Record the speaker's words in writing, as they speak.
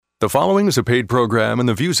The following is a paid program, and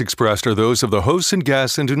the views expressed are those of the hosts and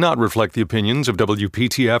guests and do not reflect the opinions of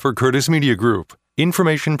WPTF or Curtis Media Group.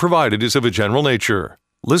 Information provided is of a general nature.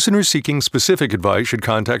 Listeners seeking specific advice should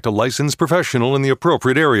contact a licensed professional in the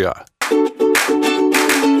appropriate area.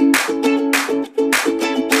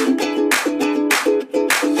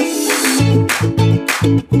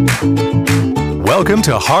 Welcome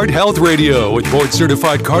to Heart Health Radio with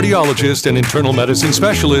board-certified cardiologist and internal medicine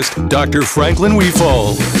specialist, Dr. Franklin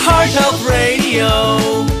Weefall. Heart Health Radio,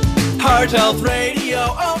 Heart Health Radio,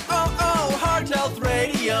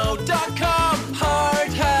 hearthealthradio.com,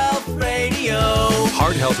 Heart Health Radio.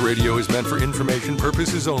 Heart Health Radio is meant for information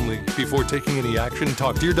purposes only. Before taking any action,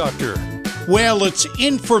 talk to your doctor. Well, it's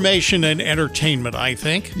information and entertainment, I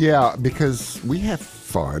think. Yeah, because we have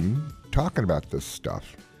fun talking about this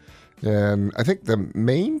stuff. And I think the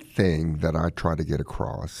main thing that I try to get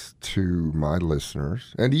across to my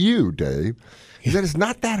listeners, and to you, Dave, is that it's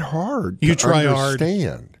not that hard You to try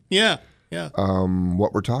understand Yeah.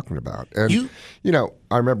 what we're talking about. And, You-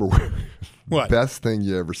 I remember What? the best thing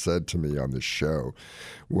you ever said to me on this show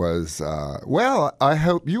was, well, I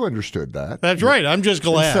hope you understood that. That's right. I'm just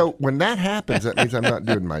And glad. so when that happens, that means I'm not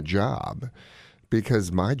doing my job,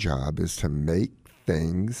 because my job is to make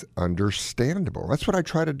things understandable. That's what I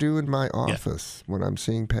try to do in my office when I'm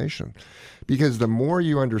seeing patients. Because the more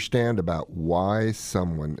you understand about why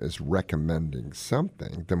someone is recommending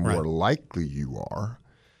something, the more likely you are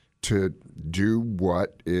to do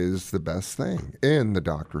what is the best thing in the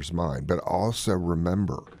doctor's mind. But also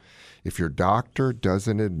remember, if your doctor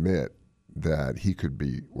doesn't admit that he could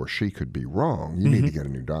be or she could be wrong, you need to get a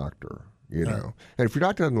new doctor, know. And if your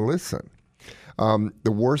doctor doesn't listen,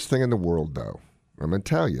 the worst thing in the world, though, I'm going to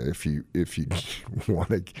tell you, if you want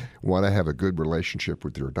to have a good relationship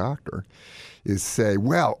with your doctor, is say,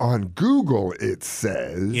 well, on Google it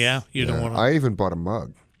says. Yeah, you don't want to. I even bought a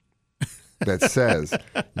mug that says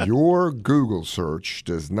your Google search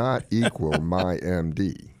does not equal my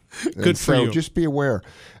MD. Good for you. So just be aware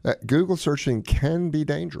that Google searching can be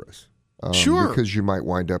dangerous. Sure. Because you might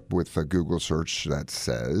wind up with a Google search that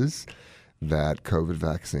says that COVID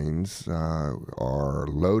vaccines are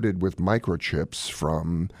loaded with microchips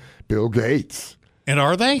from Bill Gates. And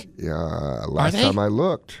are they? Yeah, last they? time I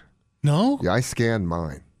looked. No? Yeah, I scanned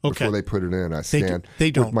mine. Okay. Before they put it in, I scanned they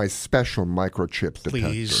don't. with my special microchip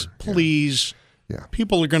Please, detector. please. Yeah.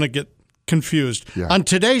 People are going to get confused. Yeah. On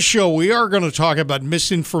today's show, we are going to talk about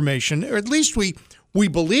misinformation, or at least we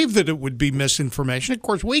believe that it would be misinformation. Of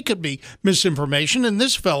course, we could be misinformation, and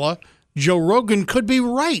this fella, Joe Rogan, could be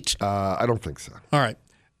right. I don't think so. All right.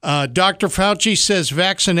 Dr. Fauci says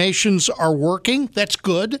vaccinations are working. That's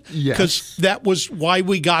good. Yes. Because that was why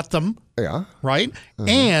we got them, Yeah. right?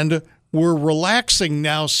 And we're relaxing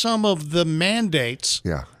now some of the mandates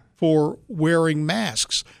Yeah. for wearing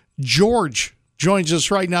masks. George joins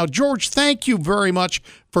us right now. George, thank you very much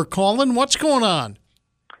for calling. What's going on?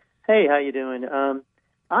 Hey, how you doing?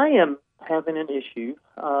 I am having an issue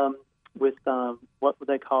with what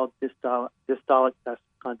they call systolic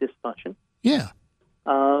dysfunction. Yeah.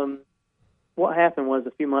 What happened was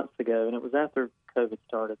a few months ago, and it was after COVID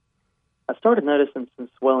started, I started noticing some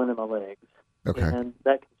swelling in my legs, Okay. and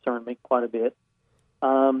that concerned me quite a bit.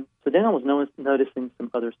 So then I was noticing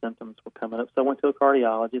some other symptoms were coming up. So I went to a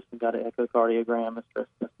cardiologist and got an echocardiogram, a stress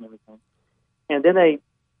test, and everything. And then they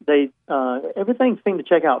everything seemed to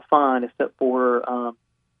check out fine, except for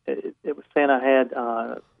it was saying I had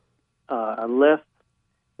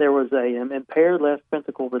there was an impaired left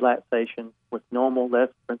ventricle relaxation with normal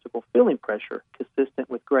left ventricle filling pressure, consistent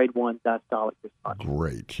with grade 1 diastolic dysfunction.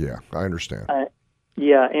 Great. Yeah, I understand.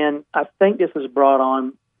 Yeah, and I think this was brought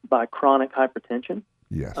on by chronic hypertension.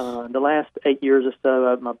 Yes. The last 8 years or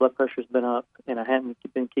so, my blood pressure's been up, and I haven't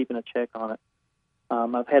been keeping a check on it.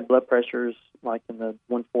 I've had blood pressures like in the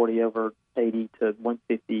 140 over 80 to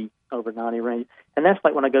 150 over 90 range, and that's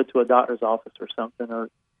like when I go to a doctor's office or something, or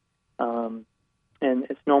and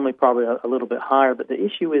it's normally probably a little bit higher. But the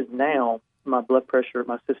issue is now my blood pressure,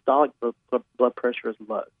 my systolic blood pressure is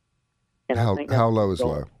low. And I think How low is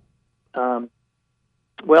low?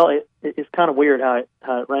 Well, it's kind of weird how it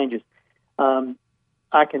ranges. I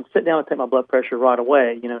can sit down and take my blood pressure right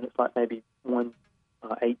away, and it's like maybe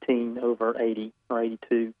 118 over 80 or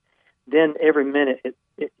 82. Then every minute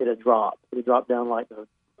it'll drop. It'll drop down like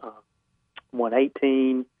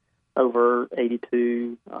 118 over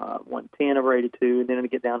 82, 110 over 82, and then it'll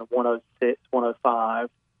get down to 106, 105,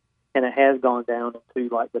 and it has gone down into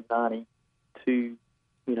like the 92,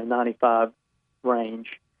 95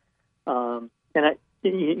 range. And I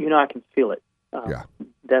can feel it. Yeah.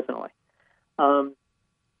 Definitely. And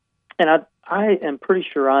I am pretty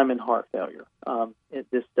sure I'm in heart failure at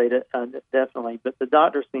this state, definitely. But the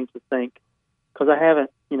doctor seems to think, because I haven't,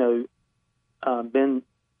 been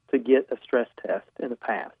to get a stress test in the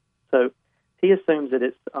past, so he assumes that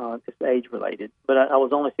it's age related. But I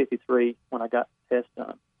was only 53 when I got the test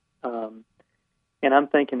done, and I'm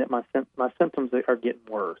thinking that my symptoms are getting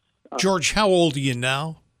worse. George, how old are you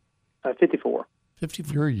now? 54.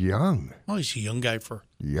 54. You're young. Oh, he's a young guy for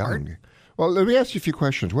Young. heart. Well, let me ask you a few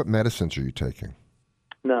questions. What medicines are you taking?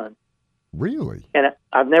 None. Really? And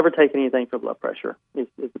I've never taken anything for blood pressure. Is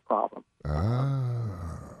the problem? Ah.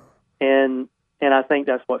 And I think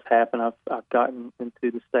that's what's happened. I've gotten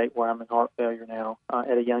into the state where I'm in heart failure now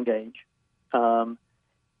at a young age, and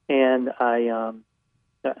I'm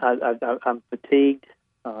fatigued.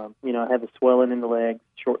 I have a swelling in the legs,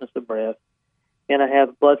 shortness of breath, and I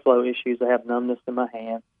have blood flow issues. I have numbness in my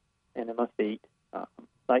hands and in my feet.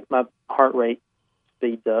 Like my heart rate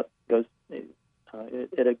speeds up, it'll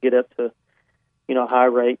get up to high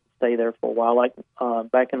rate, stay there for a while. Like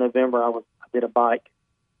back in November, I did a bike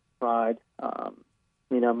ride. My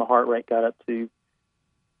heart rate got up to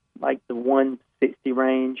like the 160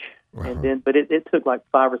 range, and but it took like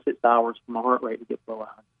 5 or 6 hours for my heart rate to get below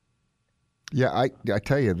 100. Yeah, I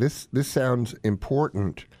tell you, this sounds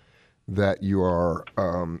important that you are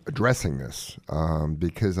addressing this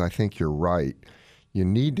because I think you're right. You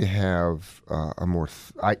need to have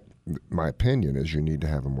my opinion is you need to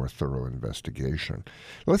have a more thorough investigation.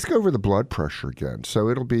 Let's go over the blood pressure again. So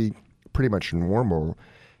it'll be pretty much normal,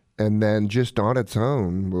 and then just on its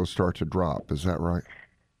own will start to drop. Is that right?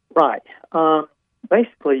 Right.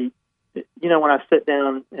 Basically, when I sit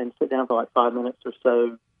down for like 5 minutes or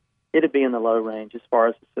so, it'd be in the low range as far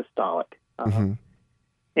as the systolic. Mm-hmm.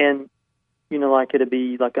 And, like it'd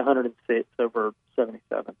be like 106 over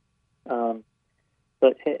 77.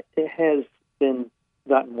 But it has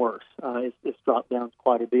gotten worse. It's dropped down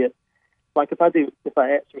quite a bit. Like if I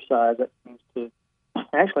exercise, that seems to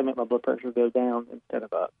actually make my blood pressure go down instead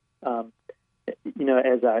of up. As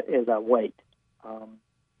I wait.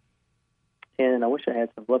 And I wish I had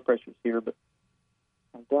some blood pressures here, but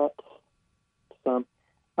I've got some.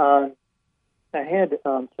 I had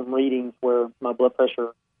some readings where my blood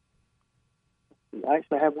pressure. I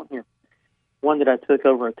actually have one here. One that I took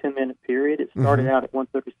over a 10-minute period. It started out at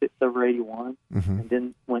 136 over 81, and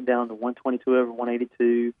then went down to 122 over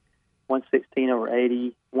 182, 116 over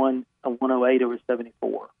 80, 108 over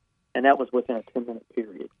 74. And that was within a 10-minute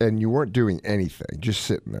period. And you weren't doing anything, just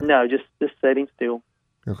sitting there? No, just sitting still.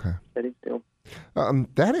 Okay. Sitting still.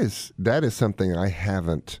 That is something I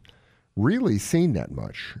haven't really seen that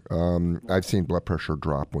much. I've seen blood pressure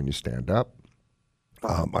drop when you stand up.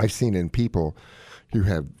 I've seen in people who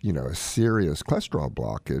have, a serious cholesterol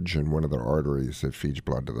blockage in one of their arteries that feeds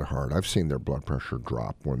blood to their heart. I've seen their blood pressure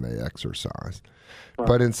drop when they exercise. Right.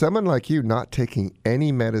 But in someone like you, not taking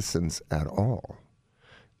any medicines at all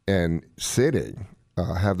and sitting,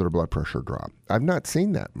 have their blood pressure drop. I've not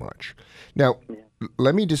seen that much. Now,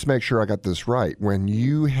 let me just make sure I got this right. When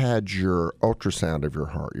you had your ultrasound of your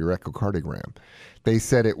heart, your echocardiogram, they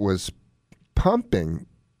said it was pumping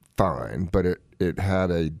fine, but it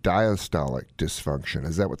had a diastolic dysfunction.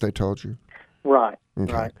 Is that what they told you? Right,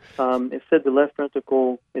 okay. Right. It said the left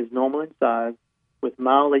ventricle is normal in size with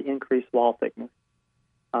mildly increased wall thickness.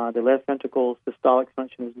 The left ventricle systolic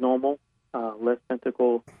function is normal. Left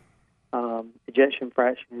ventricle ejection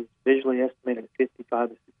fraction is visually estimated at 55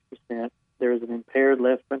 to 60%. There is an impaired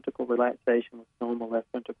left ventricle relaxation with normal left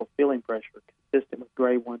ventricle filling pressure, consistent with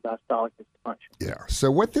grade 1 diastolic dysfunction. Yeah. So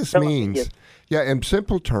what this means, in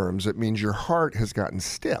simple terms, it means your heart has gotten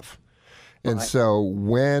stiff. And right. So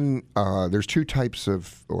when there's two parts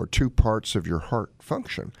of your heart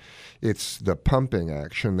function. It's the pumping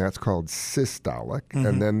action, that's called systolic,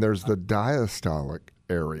 and then there's the diastolic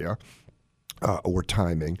area or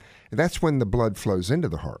timing, and that's when the blood flows into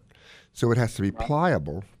the heart. So it has to be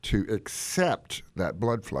pliable to accept that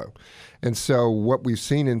blood flow. And so what we've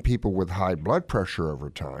seen in people with high blood pressure over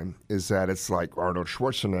time is that it's like Arnold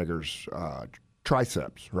Schwarzenegger's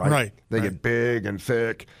triceps, right? Right. They get big and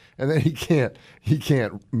thick, and then he can't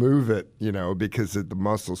move it, because the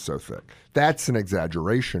muscle's so thick. That's an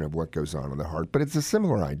exaggeration of what goes on in the heart, but it's a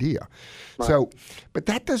similar idea. Right. So, but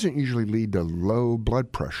that doesn't usually lead to low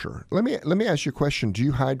blood pressure. Let me ask you a question. Do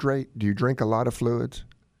you hydrate? Do you drink a lot of fluids?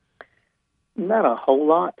 Not a whole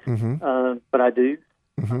lot, but I do.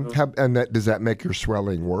 Does that make your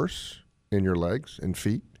swelling worse in your legs and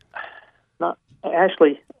feet? Not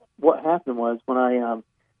actually. What happened was when I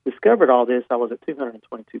discovered all this, I was at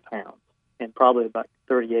 222 pounds and probably about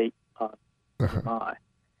 38 BMI.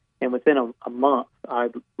 And within a month, I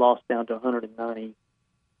lost down to 195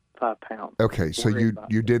 5 pounds. Okay, so Worried about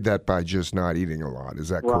you it. did that by just not eating a lot. Is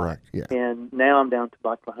that Right. correct? Yeah. And now I'm down to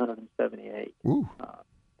like 178. Ooh.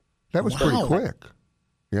 That was pretty Wow. quick.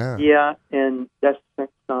 Yeah. Yeah, and that's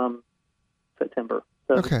since September.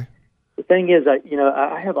 So Okay. the thing is, I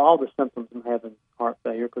have all the symptoms of having heart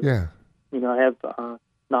failure because Yeah. I have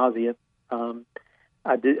nausea. I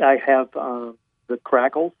have the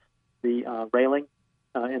crackles, the railing,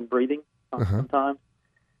 and breathing sometimes.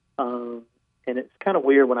 And it's kind of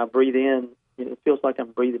weird when I breathe in. It feels like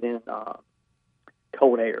I'm breathing in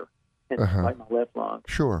cold air in like my left lung.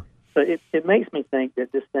 Sure. So it makes me think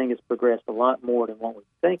that this thing has progressed a lot more than what we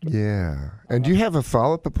think. Yeah. And do you have a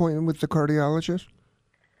follow-up appointment with the cardiologist?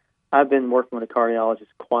 I've been working with a cardiologist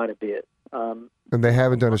quite a bit. And they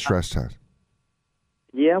haven't done a stress test?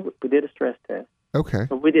 Yeah, we did a stress test. Okay.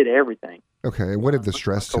 So we did everything. Okay. And what did the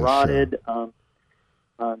stress test show? Carotid.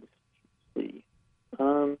 Let's see.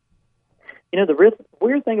 The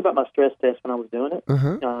weird thing about my stress test when I was doing it,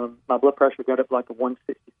 my blood pressure got up like a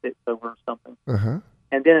 166 over something.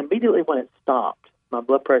 And then immediately when it stopped, my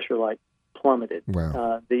blood pressure like plummeted.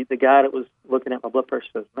 Wow. The guy that was looking at my blood pressure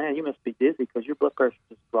says, "Man, you must be dizzy because your blood pressure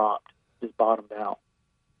just dropped, just bottomed out."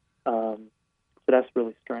 So that's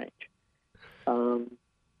really strange. I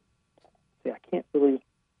can't really.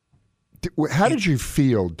 How did you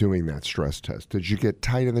feel doing that stress test? Did you get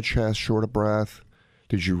tight in the chest, short of breath?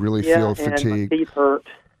 Did you really feel fatigued? And my teeth hurt.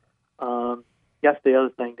 That's the other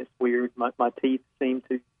thing that's weird. My teeth seem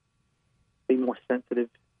to be more sensitive.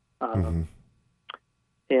 And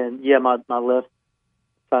yeah, my left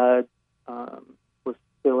side was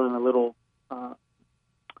feeling a little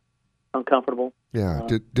uncomfortable. Yeah.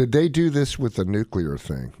 Did they do this with a nuclear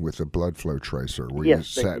thing, with a blood flow tracer, where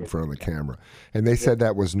Yes, you they sat in did. front of the camera? And they said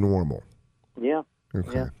that was normal. Yeah.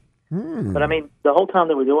 Okay. Yeah. Hmm. But I mean, the whole time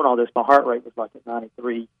they were doing all this, my heart rate was like at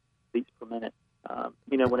 93 beats per minute.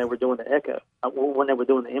 When they were doing the echo, when they were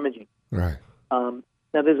doing the imaging. Right. Now,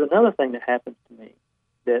 there's another thing that happens to me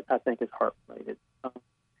that I think is heart related. If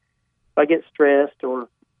I get stressed or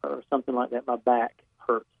something like that, my back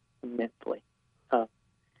hurts immensely.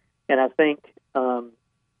 And I think, I've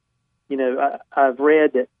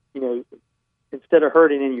read that, instead of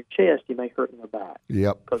hurting in your chest, you may hurt in your back.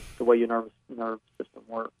 Yep. Because the way your nerve system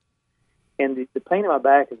works. And the pain in my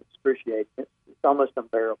back is excruciating. It's almost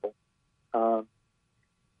unbearable.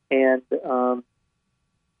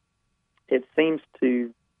 It seems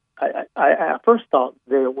to. I first thought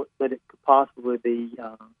that it could possibly be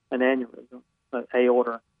an aneurysm, an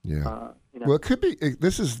aorta. Yeah. Well, it could be.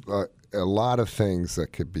 This is a lot of things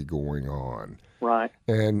that could be going on. Right.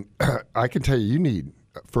 And I can tell you need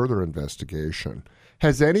further investigation.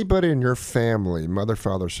 Has anybody in your family, mother,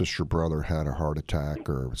 father, sister, brother, had a heart attack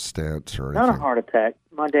or stents or anything? Not a heart attack.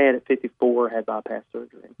 My dad at 54 had bypass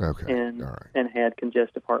surgery. Okay. And All right. and had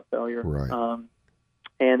congestive heart failure. Right.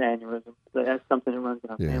 And aneurysm. So that's something that runs in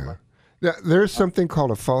our family. Yeah. There's something called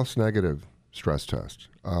a false negative stress test.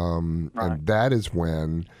 Right. And that is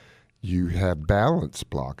when you have balance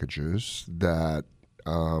blockages that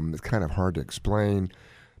it's kind of hard to explain.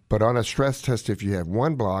 But on a stress test, if you have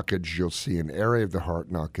one blockage, you'll see an area of the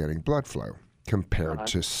heart not getting blood flow compared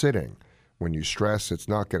to sitting. When you stress, it's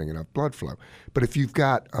not getting enough blood flow. But if you've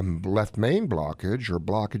got a left main blockage or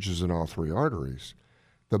blockages in all three arteries,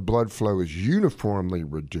 the blood flow is uniformly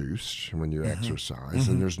reduced when you exercise,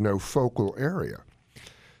 and there's no focal area.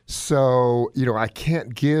 So, I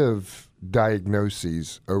can't give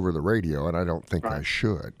diagnoses over the radio, and I don't think I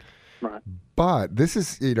should. Right. But this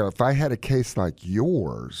is, if I had a case like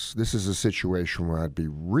yours, this is a situation where I'd be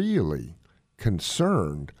really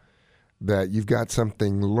concerned that you've got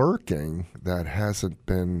something lurking that hasn't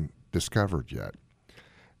been discovered yet.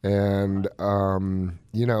 And,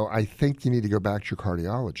 I think you need to go back to your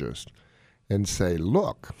cardiologist and say,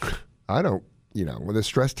 look, I don't, the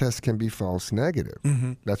stress test can be false negative.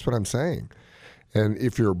 That's what I'm saying. And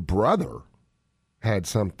if your brother had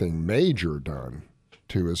something major done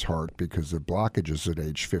to his heart because of blockages at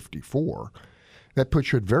age 54, that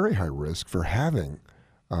puts you at very high risk for having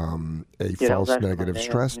a false negative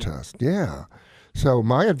stress test. Yeah. So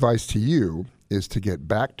my advice to you is to get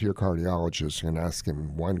back to your cardiologist and ask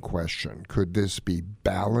him one question. Could this be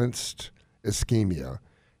balanced ischemia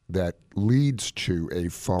that leads to a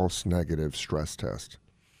false negative stress test?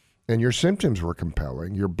 And your symptoms were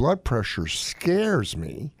compelling. Your blood pressure scares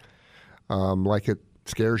me like it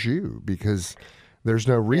scares you because there's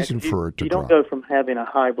no reason for it to drop. You don't go from having a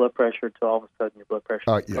high blood pressure to all of a sudden your blood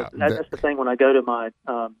pressure. That's the thing. When I go to my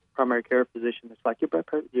primary care physician, it's like your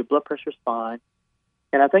blood pressure's fine.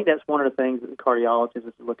 And I think that's one of the things that the cardiologist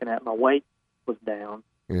is looking at. My weight was down.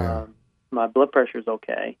 Yeah. My blood pressure's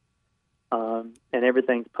okay. and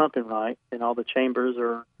everything's pumping right, and all the chambers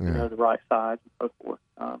are the right size and so forth.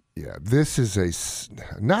 This is a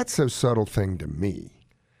not so subtle thing to me,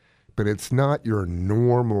 but it's not your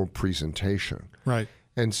normal presentation. Right.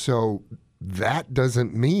 And so that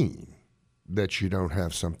doesn't mean that you don't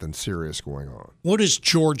have something serious going on. What does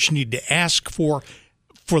George need to ask for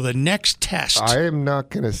the next test? I am not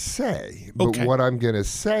going to say, but Okay. what I'm going to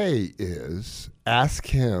say is ask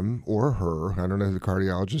him or her, I don't know who the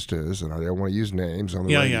cardiologist is, and I don't want to use names on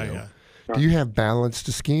the radio. Yeah. Do you have balanced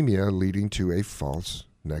ischemia leading to a false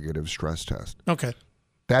negative stress test? Okay.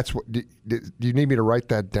 That's what. Do you need me to write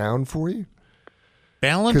that down for you?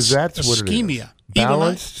 Balanced Because that's what ischemia. it is.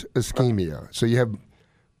 Balanced ischemia. So you have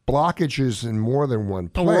blockages in more than one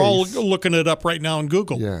place. We're all looking it up right now on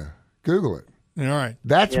Google. Yeah, Google it. All right.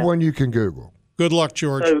 That's one you can Google. Good luck,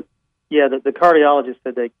 George. So, the cardiologist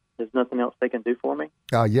said there's nothing else they can do for me.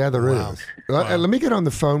 Yeah, there Wow. is. Let me get on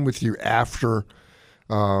the phone with you after.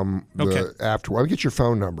 After I'll get your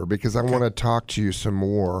phone number because I want to talk to you some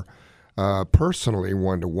more personally,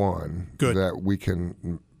 1-to-1. Good. That we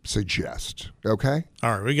can suggest. Okay.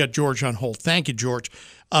 All right, we got George on hold. Thank you, George.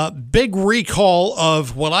 Big recall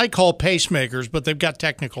of what I call pacemakers, but they've got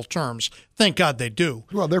technical terms. Thank God they do.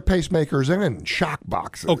 Well, they're pacemakers and shock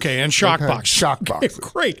boxes. Okay, and shock boxes. Shock boxes.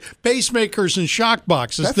 Great. Pacemakers and shock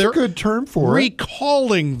boxes. That's They're a good term for it.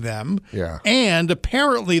 recalling them. Yeah. And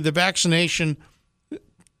apparently the vaccination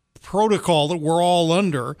protocol that we're all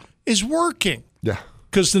under is working Yeah.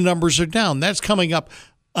 because the numbers are down. That's coming up.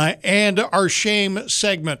 And our shame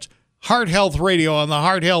segment, Heart Health Radio on the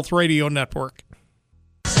Heart Health Radio Network.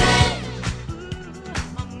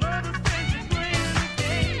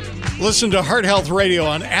 Listen to Heart Health Radio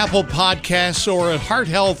on Apple Podcasts or at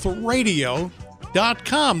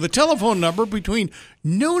hearthealthradio.com. The telephone number between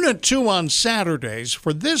noon and 2 on Saturdays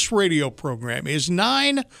for this radio program is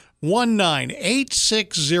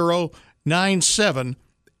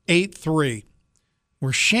 919-860-9783.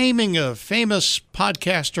 We're shaming a famous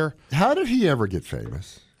podcaster. How did he ever get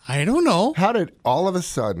famous? I don't know. How did all of a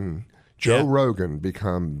sudden Joe Rogan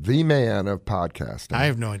become the man of podcasting? I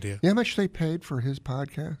have no idea. You know how much they paid for his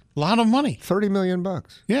podcast? A lot of money. $30 million.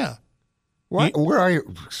 Yeah. What? Where are you?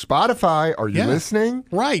 Spotify? Are you listening?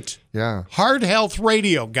 Right. Yeah. Heart Health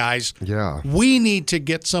Radio, guys. Yeah. We need to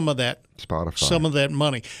get some of that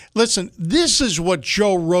money. Listen, this is what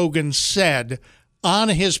Joe Rogan said on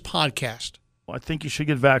his podcast. I think you should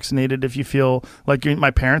get vaccinated if you feel like my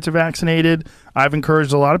parents are vaccinated. I've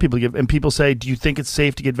encouraged a lot of people to get, and people say, do you think it's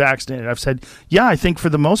safe to get vaccinated? I've said, yeah, I think for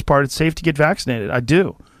the most part it's safe to get vaccinated. I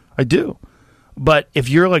do. But if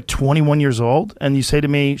you're like 21 years old and you say to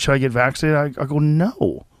me, should I get vaccinated? I go,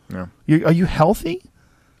 no. Yeah. Are you healthy?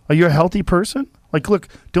 Are you a healthy person? Like, look,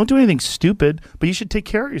 don't do anything stupid, but you should take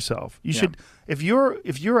care of yourself. You should, if you're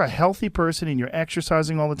a healthy person and you're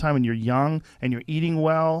exercising all the time and you're young and you're eating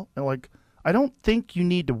well, and like, I don't think you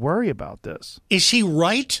need to worry about this. Is he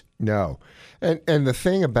right? No. And the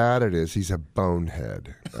thing about it is he's a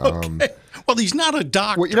bonehead. Okay. Well, he's not a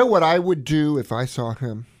doctor. Well, you know what I would do if I saw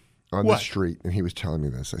him on What? the street and he was telling me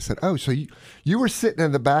this? I said, oh, so you were sitting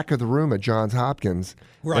in the back of the room at Johns Hopkins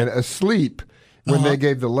Right. and asleep when they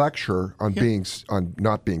gave the lecture on on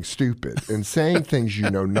not being stupid and saying things you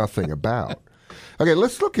know nothing about. Okay,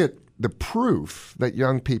 let's look at the proof that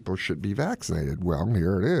young people should be vaccinated. Well,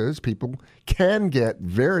 here it is. People can get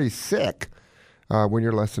very sick when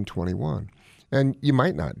you're less than 21. And you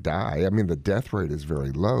might not die. I mean, the death rate is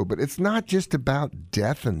very low, but it's not just about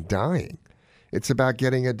death and dying. It's about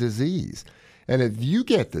getting a disease. And if you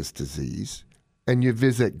get this disease and you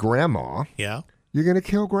visit grandma, Yeah. you're going to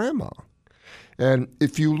kill grandma. And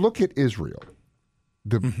if you look at Israel,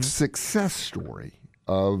 the success story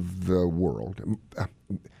of the world,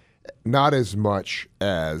 not as much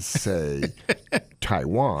as, say,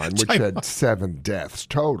 Taiwan, which had 7 deaths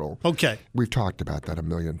total. Okay. We've talked about that a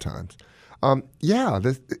million times.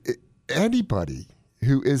 Anybody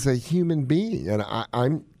who is a human being, and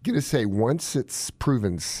I'm going to say once it's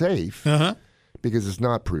proven safe, because it's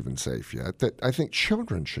not proven safe yet, that I think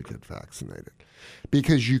children should get vaccinated.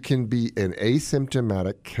 Because you can be an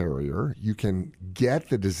asymptomatic carrier, you can get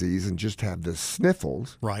the disease and just have the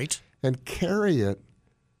sniffles, Right. and carry it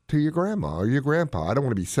to your grandma or your grandpa. I don't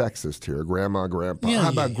want to be sexist here, grandma, grandpa. Yeah, How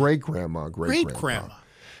about yeah. great-grandma, great-grandpa? Great-grandma.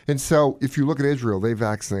 And so if you look at Israel, they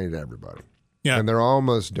vaccinated everybody. Yeah. And they're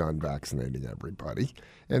almost done vaccinating everybody,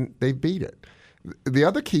 and they beat it. The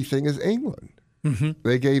other key thing is England.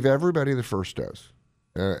 They gave everybody the first dose.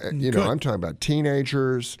 Good. I'm talking about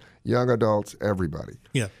teenagers, young adults, everybody.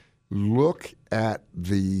 Yeah. Look at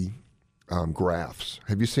the graphs.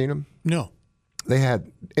 Have you seen them? No.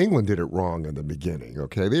 England did it wrong in the beginning,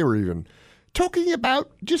 okay? They were even talking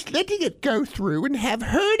about just letting it go through and have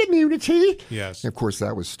herd immunity. Yes. And of course,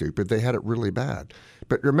 that was stupid. They had it really bad.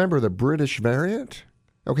 But remember the British variant?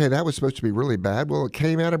 Okay, that was supposed to be really bad. Well, it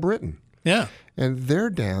came out of Britain. Yeah. And they're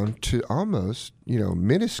down to almost,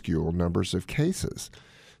 minuscule numbers of cases.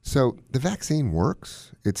 So the vaccine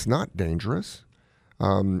works. It's not dangerous.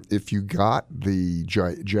 If you got the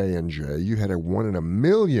J&J, you had a 1 in a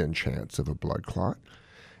million chance of a blood clot.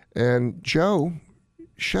 And Joe,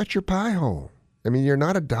 shut your pie hole. I mean, you're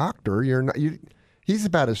not a doctor. He's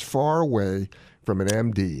about as far away from an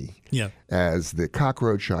MD as the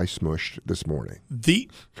cockroach I smushed this morning. The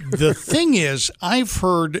thing is, I've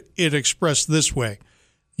heard it expressed this way.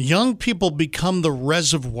 Young people become the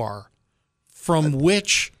reservoir from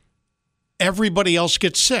which everybody else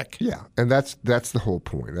gets sick. Yeah, and that's the whole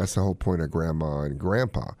point. That's the whole point of Grandma and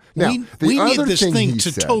Grandpa. Now, we need this thing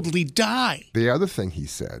to totally die. The other thing he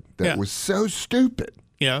said that was so stupid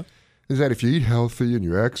is that if you eat healthy and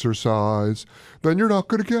you exercise, then you're not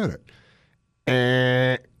going to get it.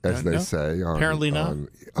 As they say. Apparently not.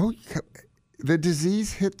 The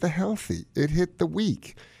disease hit the healthy. It hit the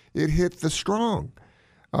weak. It hit the strong.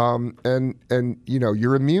 And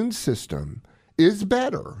your immune system is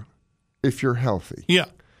better if you're healthy. Yeah.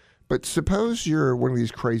 But suppose you're one of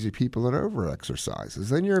these crazy people that overexercises.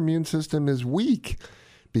 Then your immune system is weak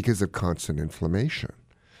because of constant inflammation.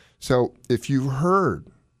 So if you've heard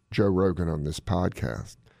Joe Rogan on this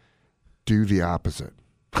podcast, do the opposite.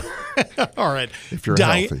 All right. If you're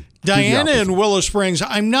healthy. Diana in Willow Springs,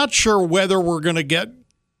 I'm not sure whether we're going to get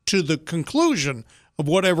to the conclusion of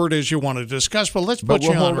whatever it is you want to discuss, but let's put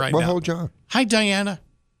you on right now. We'll hold you on. Hi, Diana.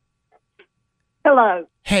 Hello.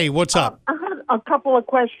 Hey, what's up? I had a couple of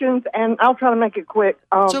questions, and I'll try to make it quick.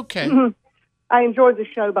 It's okay. I enjoyed the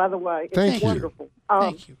show, by the way. Thank you. Wonderful.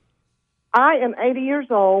 Thank you. I am 80 years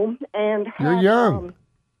old and You're young.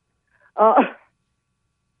 I'm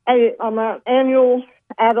an annual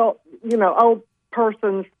adult, old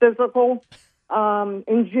person's physical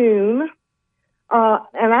in June.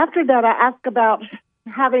 And after that, I asked about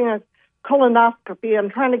having a colonoscopy. I'm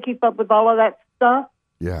trying to keep up with all of that stuff.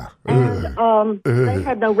 Yeah. And they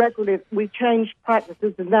had no record. We changed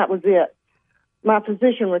practices, and that was it. My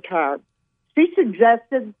physician retired. She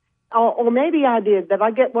suggested, or maybe I did, that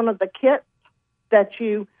I get one of the kits that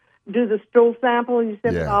you do the stool sample, you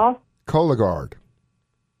send it off. Cologuard.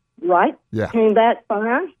 Right. Yeah. Came back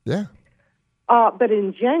fine. Yeah. But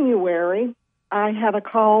in January, I had a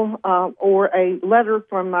call or a letter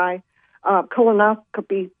from my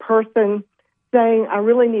colonoscopy person saying I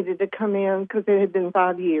really needed to come in because it had been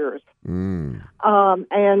 5 years. And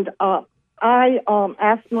I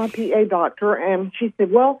asked my PA doctor, and she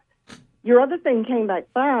said, well, your other thing came back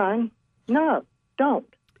fine. No, don't.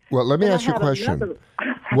 Well, let me ask you a question.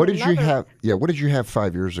 What did you have? Yeah, what did you have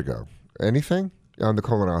 5 years ago? Anything on the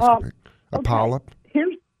colonoscopy? A polyp?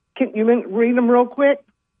 Can you read them real quick?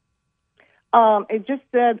 It just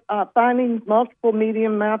said findings multiple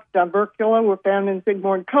medium mouth tuberculin were found in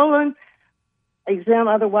sigmoid colon. Exam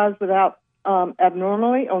otherwise without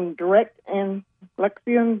abnormally on direct and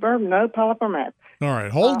flexion verb, no polyp or mass. All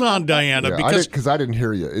right, hold on, Diana, because I didn't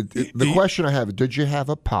hear you. The question I have: did you have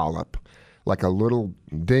a polyp, like a little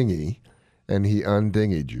dinghy, and he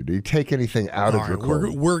undingied you? Did he take anything out of your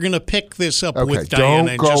colon? We're going to pick this up with don't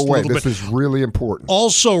Diana in go just away. a little This bit. is really important.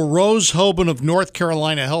 Also, Rose Hoban of North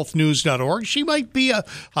Carolina HealthNews.org. She might be a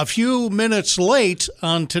few minutes late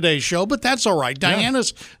on today's show, but that's all right.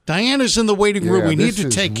 Diana's in the waiting room. We need to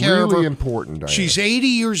take care of her. Really important, Diana. She's 80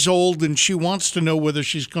 years old, and she wants to know whether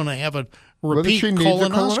she's going to have a repeat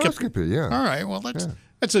colonoscopy. Yeah. All right. Well, that's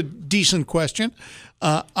a decent question.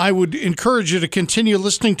 I would encourage you to continue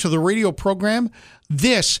listening to the radio program.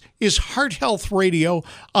 This is Heart Health Radio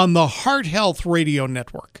on the Heart Health Radio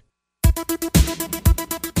Network.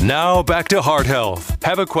 Now back to Heart Health.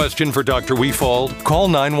 Have a question for Dr. Weefald? Call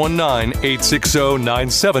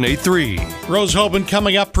 919-860-9783. Rose Hoban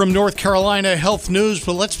coming up from North Carolina Health News,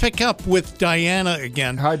 but let's pick up with Diana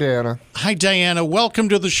again. Hi, Diana. Hi, Diana. Welcome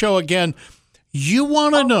to the show again. You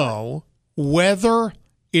want to know whether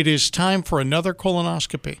it is time for another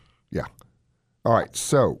colonoscopy. Yeah. All right.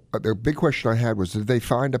 So the big question I had was, did they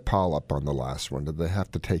find a polyp on the last one? Did they have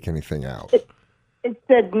to take anything out? It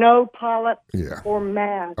said no polyp Yeah. or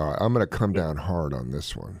mass. All right. I'm going to come down hard on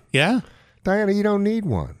this one. Yeah? Diana, you don't need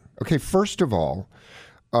one. Okay. First of all,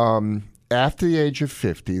 after the age of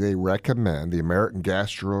 50, they recommend the American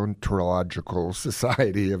Gastroenterological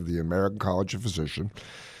Society of the American College of Physicians.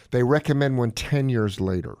 They recommend one 10 years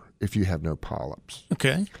later if you have no polyps.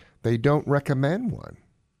 Okay. They don't recommend one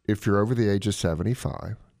if you're over the age of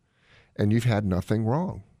 75 and you've had nothing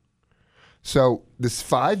wrong. So this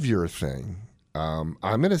 5-year thing, I'm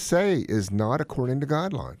going to say, is not according to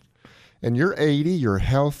guidelines. And you're 80, you're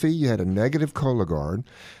healthy, you had a negative Cologuard.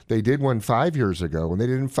 They did one 5 years ago, and they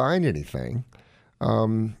didn't find anything.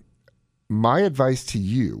 My advice to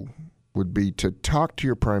you would be to talk to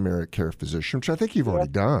your primary care physician, which I think you've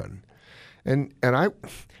already done. And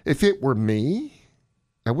if it were me,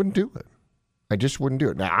 I wouldn't do it. I just wouldn't do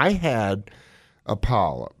it. Now, I had a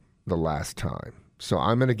polyp the last time, so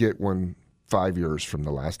I'm going to get one 5 years from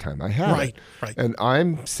the last time I had it. Right. And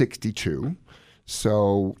I'm 62,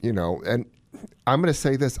 so, and I'm going to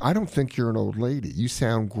say this. I don't think you're an old lady. You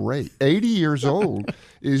sound great. 80 years old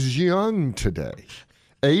is young today.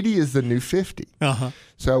 80 is the new 50.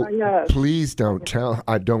 So please don't tell.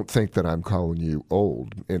 I don't think that I'm calling you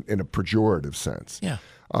old in a pejorative sense. Yeah.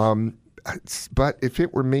 But if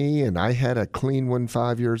it were me and I had a clean one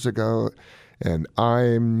 5 years ago and I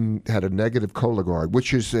had a negative Cologuard,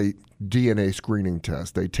 which is a DNA screening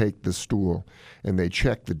test, they take the stool and they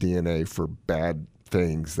check the DNA for bad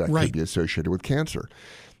things that could be associated with cancer.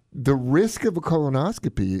 The risk of a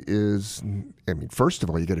colonoscopy is, first of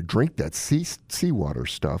all, you got to drink that seawater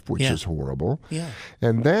stuff, which is horrible. Yeah.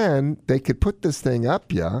 And then they could put this thing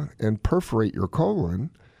up you and perforate your colon,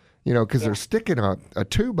 because they're sticking a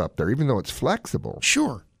tube up there, even though it's flexible.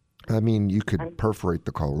 Sure. You could perforate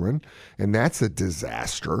the colon, and that's a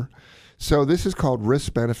disaster. So this is called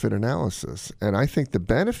risk-benefit analysis. And I think the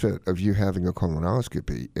benefit of you having a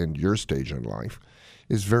colonoscopy in your stage in life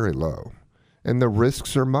is very low. And the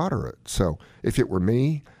risks are moderate. So if it were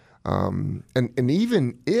me, and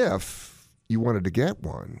even if you wanted to get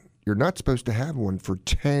one, you're not supposed to have one for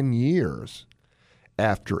 10 years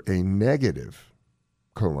after a negative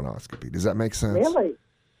colonoscopy. Does that make sense? Really?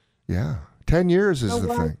 Yeah. 10 years is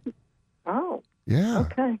the thing. Oh. Yeah.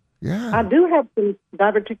 Okay. Yeah. I do have some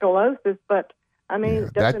diverticulosis, but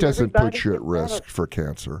that doesn't put you at risk for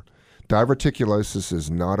cancer. Diverticulosis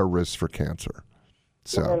is not a risk for cancer.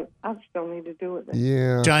 So I still need to do it then.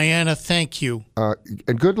 Yeah. Diana, thank you.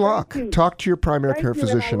 And good luck. Talk to your primary care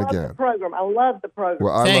physician again. I love the program.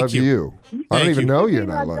 Well, I love you. I don't even know you,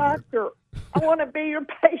 and I love doctor. I want to be your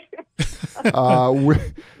patient. All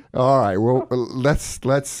right. Well,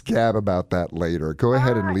 let's gab about that later. Go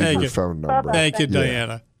ahead and leave your phone number. Thank you,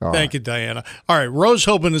 Diana. Thank you, Diana. All right. Rose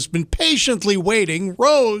Hoban has been patiently waiting.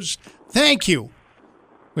 Rose, thank you.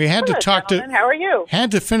 We had to talk to. How are you? Had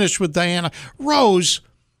to finish with Diana. Rose,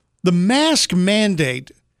 the mask mandate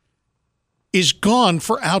is gone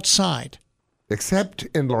for outside. Except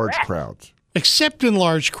in large crowds. Except in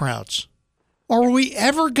large crowds. Are we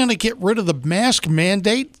ever going to get rid of the mask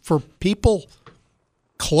mandate for people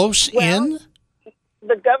close in?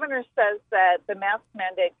 The governor says that the mask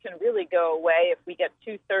mandate can really go away if we get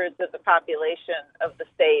 2/3 of the population of the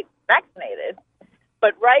state vaccinated.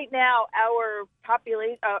 But right now, our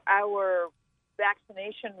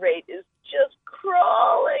vaccination rate is just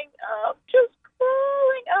crawling up.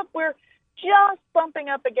 We're just bumping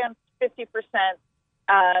up against 50%.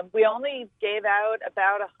 We only gave out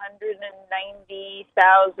about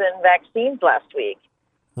 190,000 vaccines last week.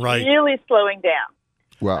 Right. Really slowing down.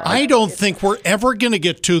 Well, I don't think we're ever going to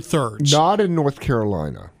get 2/3. Not in North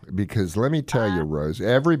Carolina, because let me tell you, Rose,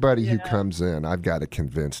 everybody who comes in, I've got to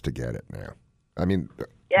convince to get it now.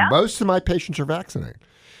 Most of my patients are vaccinated,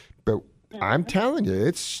 but I'm telling you,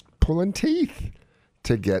 it's pulling teeth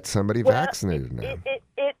to get somebody vaccinated now.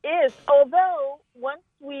 It is, although once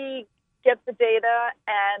we get the data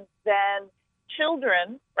and then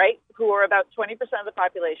children, right, who are about 20% of the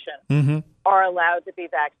population, are allowed to be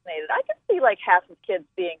vaccinated. I can see like half of kids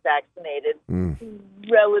being vaccinated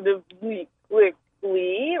relatively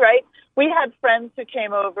quickly, right? We had friends who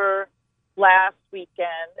came over last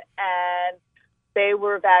weekend and they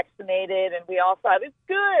were vaccinated and we all thought it's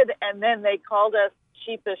good. And then they called us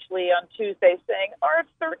sheepishly on Tuesday saying our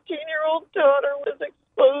 13-year-old daughter was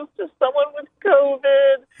exposed to someone with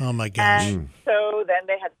COVID. Oh, my gosh. And so then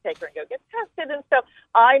they had to take her and go get tested and stuff.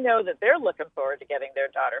 I know that they're looking forward to getting their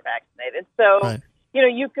daughter vaccinated. So,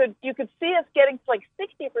 you could see us getting to like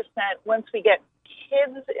 60% once we get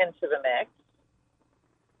kids into the mix.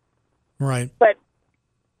 Right. But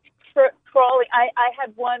for crawling, I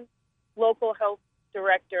had one local health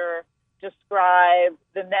director describe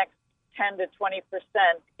the next 10 to 20%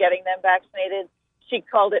 getting them vaccinated. She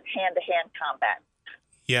called it hand-to-hand combat.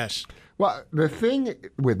 Yes. Well, the thing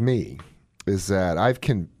with me is that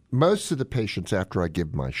most of the patients, after I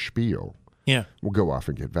give my spiel, will go off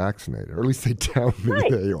and get vaccinated, or at least they tell me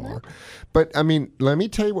they are. But, let me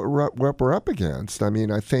tell you what we're up against.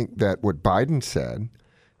 I think that what Biden said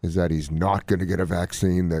is that he's not going to get a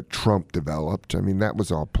vaccine that Trump developed. I mean, that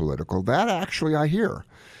was all political. That actually I hear.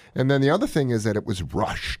 And then the other thing is that it was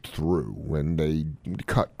rushed through when they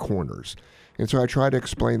cut corners. And so I try to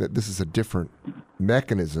explain that this is a different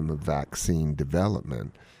mechanism of vaccine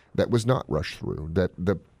development that was not rushed through, that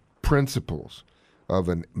the principles of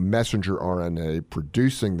a messenger RNA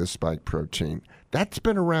producing the spike protein, that's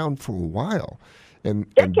been around for a while. And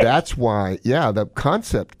that's why, the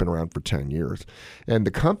concept's been around for 10 years. And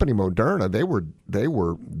the company Moderna, they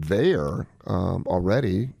were there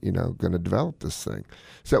already, going to develop this thing.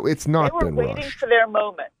 So it's not been rushed. They were waiting for their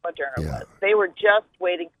moment, Moderna was. They were just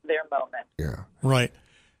waiting for their moment. Yeah. Right.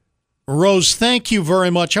 Rose, thank you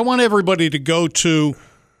very much. I want everybody to go to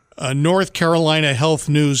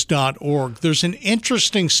NorthCarolinaHealthNews.org. There's an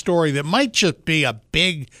interesting story that might just be a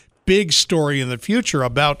big story in the future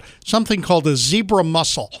about something called a zebra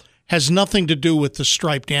mussel. Has nothing to do with the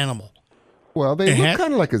striped animal. Well, they look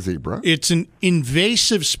kind of like a zebra. It's an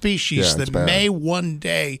invasive species that may one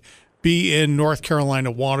day be in North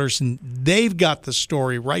Carolina waters, and they've got the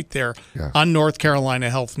story right there on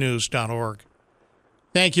NorthCarolinaHealthNews.org.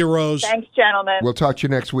 Thank you, Rose. Thanks, gentlemen. We'll talk to you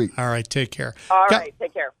next week. All right, take care. All right,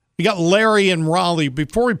 take care. We got Larry in Raleigh.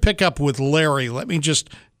 Before we pick up with Larry, let me just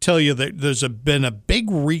tell you that there's been a big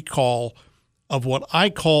recall of what I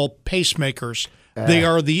call pacemakers. They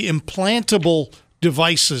are the implantable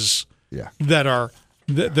devices that are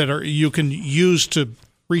you can use to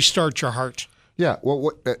restart your heart. Yeah,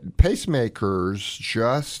 well, pacemakers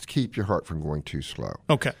just keep your heart from going too slow.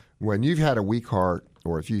 Okay. When you've had a weak heart,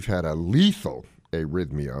 or if you've had a lethal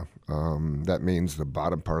arrhythmia, that means the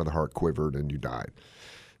bottom part of the heart quivered and you died.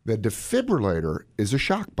 The defibrillator is a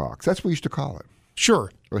shock box. That's what we used to call it.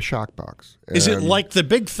 Sure. A shock box. Is it like the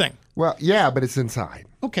big thing? Well, yeah, but it's inside.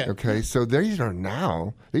 Okay. Okay, so these are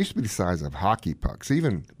now, they used to be the size of hockey pucks,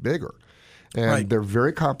 even bigger. And they're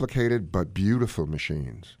very complicated but beautiful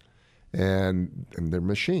machines. And they're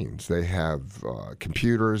machines. They have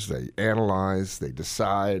computers, they analyze, they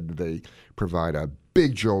decide, they provide a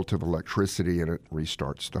big jolt of electricity, and it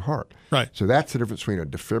restarts the heart. Right. So that's the difference between a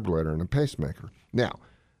defibrillator and a pacemaker. Now,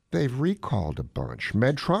 they've recalled a bunch.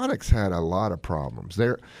 Medtronic's had a lot of problems.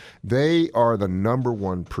 They are the number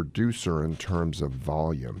one producer in terms of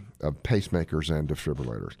volume of pacemakers and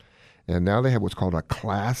defibrillators. And now they have what's called a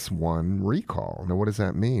Class 1 recall. Now, what does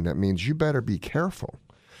that mean? That means you better be careful.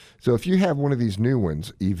 So if you have one of these new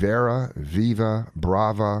ones, Evera, Viva,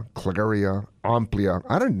 Brava, Claria, Amplia,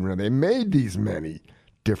 I don't know, they made these many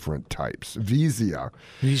different types. Vizia.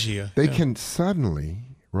 They can suddenly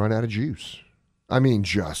run out of juice. I mean,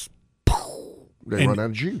 run out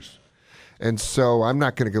of juice. And so I'm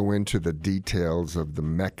not going to go into the details of the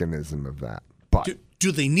mechanism of that. But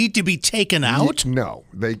do they need to be taken out? No.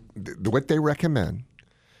 What they recommend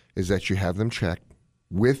is that you have them checked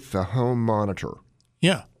with the home monitor.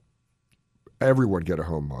 Yeah. Everyone get a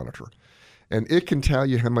home monitor. And it can tell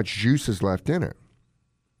you how much juice is left in it.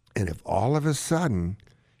 And if all of a sudden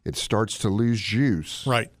it starts to lose juice,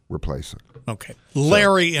 replace it. Okay.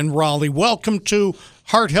 Larry in Raleigh, welcome to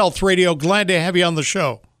Heart Health Radio. Glad to have you on the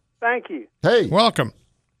show. Thank you. Hey. Welcome.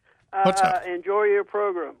 What's up? Enjoy your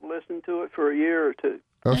program. Listen to it for a year or two.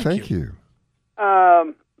 Oh, thank you.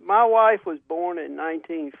 My wife was born in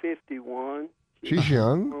 1951. She's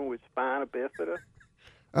young. Born with spina bifida.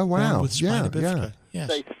 Oh, wow. With spina bifida. Yes.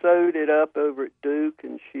 They sewed it up over at Duke,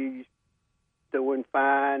 and she's doing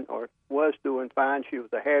fine, or was doing fine. She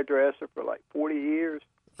was a hairdresser for like 40 years.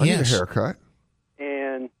 I need a haircut.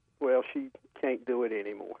 And, well, she can't do it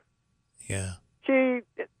anymore. Yeah. She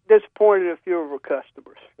disappointed a few of her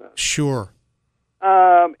customers. Sure.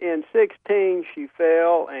 In 16, she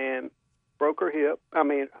fell and broke her hip.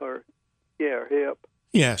 Her hip.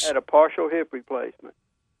 Yes. Had a partial hip replacement.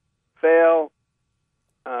 Fell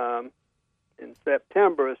in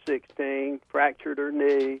September of 16, fractured her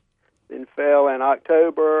knee, then fell in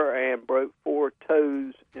October and broke 4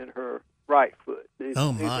 toes in her right foot. These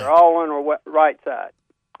are all on her right side.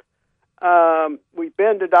 We've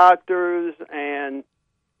been to doctors, and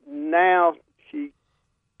now she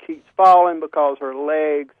keeps falling because her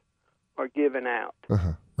legs are giving out.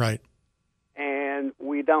 Uh-huh. Right. And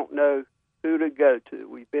we don't know who to go to.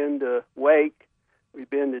 We've been to Wake, we've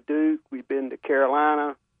been to Duke, we've been to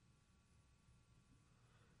Carolina.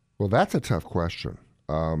 Well, that's a tough question.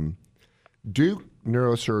 Duke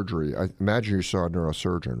neurosurgery, I imagine you saw a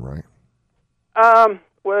neurosurgeon, right?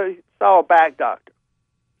 Well, you saw a back doctor.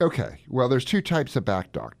 Okay. Well, there's 2 types of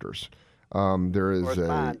back doctors. There is or a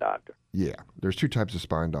spine doctor. Yeah, there's 2 types of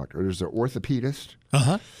spine doctor. There's an orthopedist,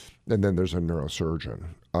 and then there's a neurosurgeon.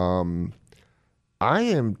 I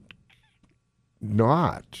am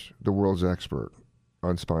not the world's expert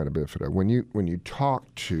on spina bifida. When you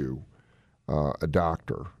talk to a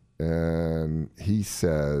doctor and he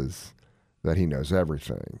says that he knows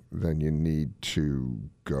everything, then you need to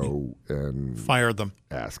go and fire them.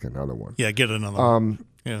 Ask another one. Yeah, get another one.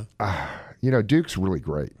 Yeah. Duke's really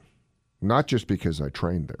great, not just because I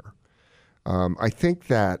trained there. I think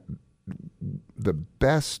that the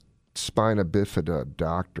best spina bifida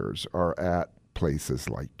doctors are at places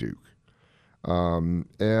like Duke.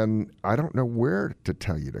 And I don't know where to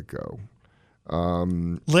tell you to go.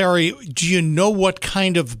 Larry, do you know what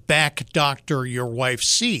kind of back doctor your wife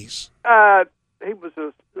sees? He was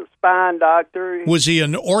a spine doctor. Was he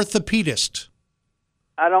an orthopedist?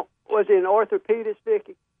 Was he an orthopedist,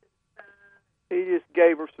 Vicky? He just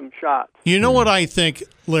gave her some shots. You know what I think,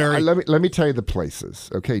 Larry? Let me tell you the places.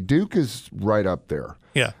 Okay, Duke is right up there.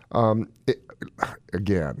 Yeah.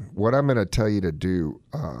 Again, what I'm going to tell you to do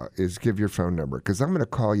is give your phone number, because I'm going to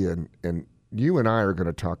call you and you and I are going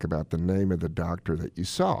to talk about the name of the doctor that you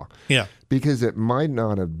saw. Yeah. Because it might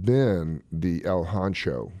not have been the El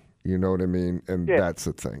Honcho. You know what I mean? And that's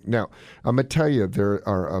the thing. Now, I'm going to tell you, there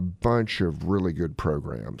are a bunch of really good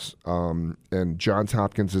programs. And Johns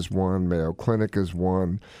Hopkins is one, Mayo Clinic is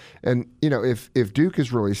one. And, if Duke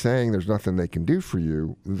is really saying there's nothing they can do for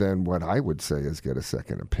you, then what I would say is get a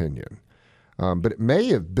second opinion. But it may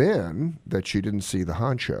have been that she didn't see the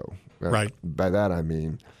honcho. Right. By that, I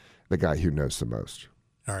mean the guy who knows the most.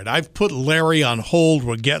 All right, I've put Larry on hold.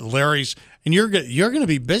 We'll get Larry's, and you're going to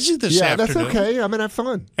be busy this afternoon. Yeah, that's okay. I'm going to have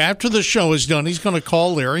fun. After the show is done, he's going to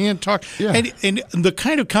call Larry and talk. Yeah. And the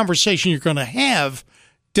kind of conversation you're going to have,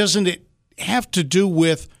 doesn't it have to do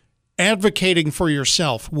with advocating for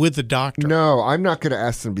yourself with the doctor? No, I'm not going to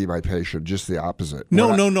ask them to be my patient. Just the opposite.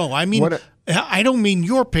 No. I mean, I don't mean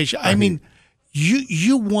your patient. I mean,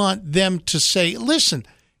 you want them to say, listen,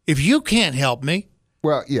 if you can't help me,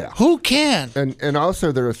 well, yeah. Who can? And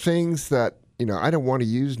also there are things that, I don't want to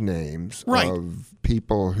use names of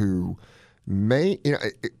people who may,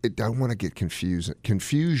 I don't want to get confused.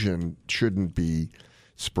 Confusion shouldn't be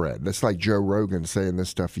spread. That's like Joe Rogan saying this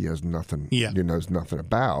stuff he has nothing, he knows nothing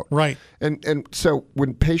about. Right. And so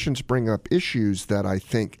when patients bring up issues that I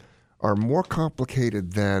think are more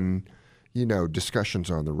complicated than, discussions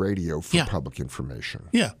on the radio for public information.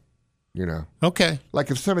 Yeah. Okay.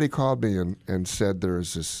 Like if somebody called me and said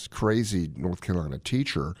there's this crazy North Carolina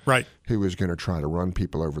teacher who was going to try to run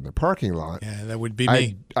people over in the parking lot. Yeah, that would be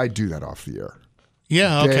me. I'd do that off the air.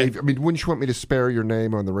 Yeah, okay. Dave, I mean, wouldn't you want me to spare your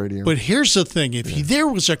name on the radio? But here's the thing. If there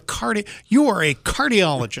was you are a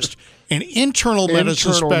cardiologist, an internal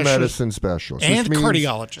medicine specialist. And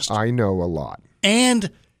cardiologist. I know a lot.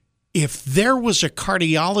 And if there was a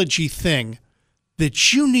cardiology thing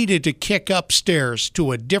that you needed to kick upstairs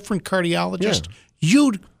to a different cardiologist,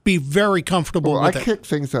 you'd be very comfortable with it. I kick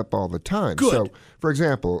things up all the time. Good. So, for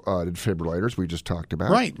example, defibrillators we just talked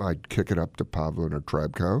about. Right. I kick it up to Pavlin or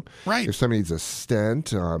Trebko. Right. If somebody needs a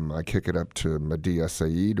stent, I kick it up to Madia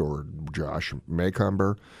Saeed or Josh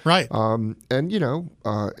Maycumber. Right. And,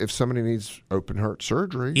 if somebody needs open heart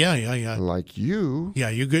surgery. Yeah. Like you. Yeah,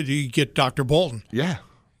 you get Dr. Bolton. Yeah.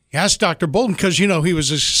 Ask Dr. Bolton because, he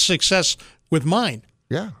was a success with mine.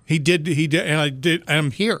 Yeah. He did, and I did.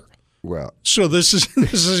 I'm here. Well. So this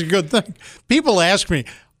is a good thing. People ask me,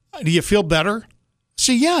 do you feel better?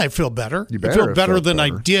 See, yeah, I feel better. I feel better than I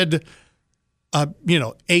did,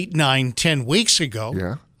 8, 9, 10 weeks ago.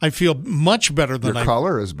 Yeah. I feel much better than Your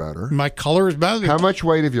color is better. My color is better. How much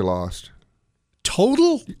weight have you lost?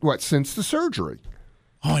 Total? What, since the surgery?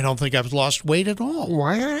 Oh, I don't think I've lost weight at all.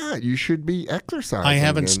 Why not? You should be exercising. I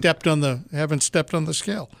haven't stepped on the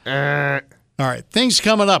scale. All right, things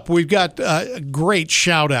coming up. We've got a great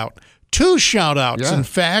shout out. 2 shout outs, in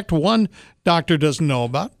fact. One doctor doesn't know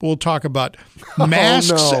about. We'll talk about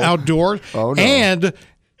masks outdoors. Oh, no. And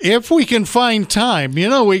if we can find time,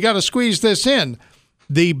 we got to squeeze this in.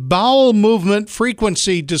 The bowel movement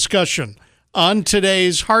frequency discussion on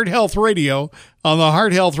today's Heart Health Radio on the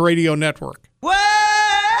Heart Health Radio Network. Well,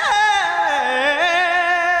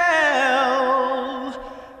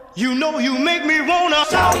 you make me wanna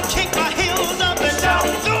kick my heels up and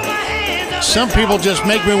throw my hands up. Some people just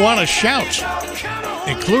make me want to shout,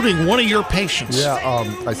 including one of your patients. Yeah,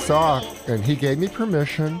 I saw, and he gave me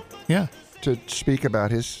permission. Yeah. To speak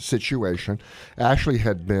about his situation. Ashley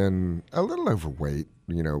had been a little overweight,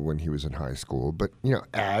 when he was in high school. But,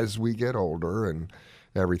 as we get older and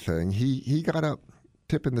everything, he got up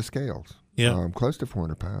tipping the scales. Yeah. Close to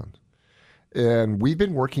 400 pounds. And we've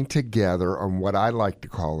been working together on what I like to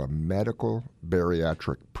call a medical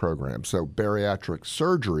bariatric program. So bariatric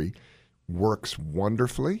surgery works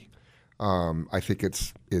wonderfully. I think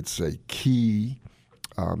it's a key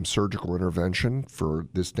surgical intervention for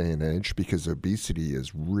this day and age because obesity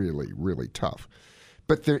is really, really tough.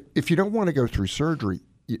 But if you don't want to go through surgery,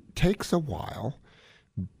 it takes a while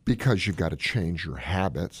because you've got to change your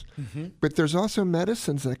habits. Mm-hmm. But there's also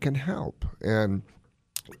medicines that can help. And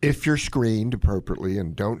if you're screened appropriately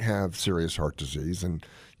and don't have serious heart disease and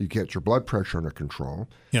you get your blood pressure under control,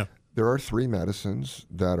 there are 3 medicines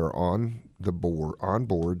that are on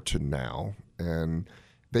board to now, and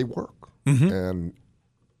they work. Mm-hmm. And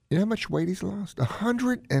you know how much weight he's lost?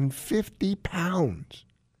 150 pounds.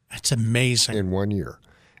 That's amazing. In 1 year.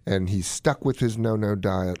 And he's stuck with his no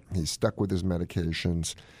diet. He's stuck with his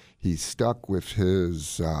medications. He's stuck with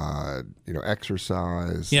his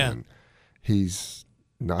exercise. Yeah. And he's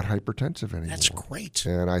not hypertensive anymore. That's great.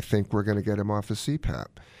 And I think we're going to get him off of CPAP.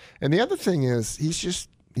 And the other thing is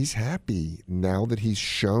he's happy now that he's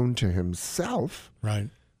shown to himself that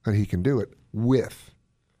he can do it with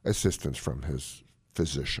assistance from his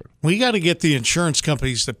physician. We got to get the insurance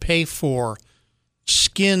companies to pay for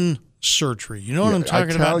skin surgery. You know what I'm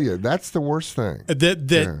talking about? I tell you, that's the worst thing.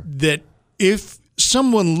 That if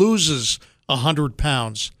someone loses 100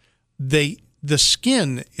 pounds, the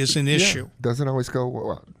skin is an issue. Doesn't always go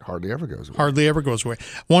well. Hardly ever goes away. Hardly ever goes away.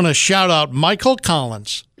 Want to shout out Michael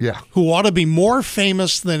Collins. Yeah. Who ought to be more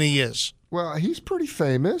famous than he is. Well, he's pretty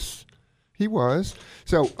famous. He was.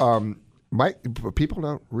 So, what people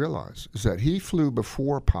don't realize is that he flew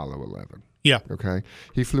before Apollo 11. Yeah. Okay.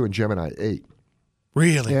 He flew in Gemini 8.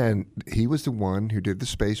 Really? And he was the one who did the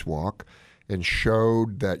spacewalk and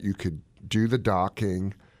showed that you could do the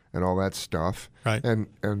docking and all that stuff. Right. And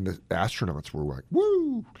the astronauts were like,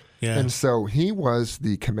 woo! Yeah. And so he was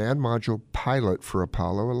the command module pilot for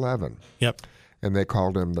Apollo 11. Yep. And they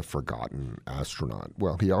called him the Forgotten Astronaut.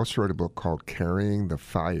 Well, he also wrote a book called Carrying the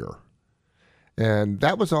Fire. And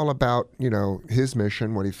that was all about, his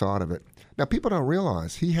mission, what he thought of it. Now, people don't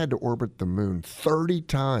realize he had to orbit the moon 30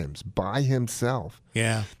 times by himself.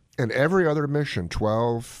 Yeah. And every other mission,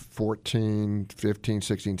 12, 14, 15,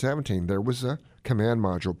 16, 17, there was a command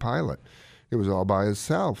module pilot. It was all by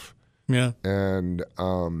himself. Yeah. And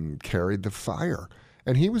carried the fire.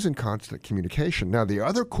 And he was in constant communication. Now, the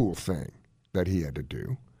other cool thing that he had to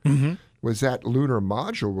do was that lunar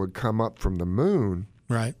module would come up from the moon.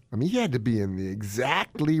 Right. I mean, he had to be in the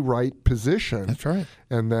exactly right position. That's right.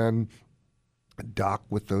 And then dock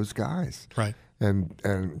with those guys. Right.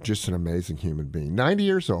 And just an amazing human being. 90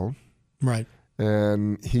 years old. Right.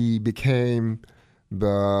 And he became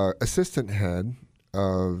the assistant head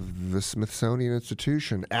of the Smithsonian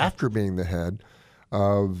Institution after being the head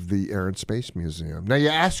of the Air and Space Museum. Now, you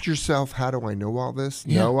ask yourself, how do I know all this?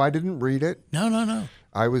 Yeah. No, I didn't read it. No.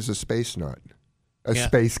 I was a space nut, a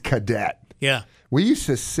space cadet. Yeah. We used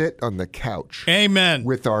to sit on the couch. Amen.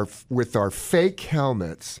 With our fake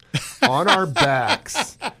helmets on our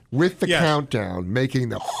backs with the countdown, making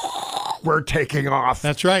the we're taking off.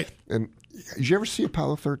 That's right. And did you ever see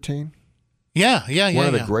Apollo 13? Yeah. One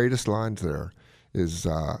of the greatest lines there is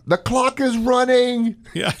the clock is running.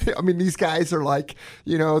 Yeah. I mean, these guys are like,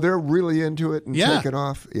 they're really into it and taking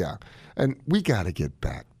off. Yeah. And we got to get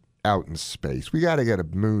back out in space. We got to get a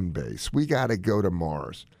moon base. We got to go to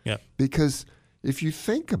Mars. Yeah. Because if you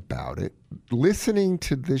think about it, listening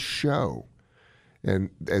to this show, and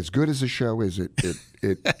as good as the show is,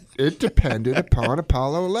 it depended upon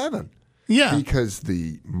Apollo 11. Yeah. Because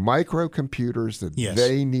the microcomputers that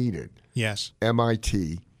they needed,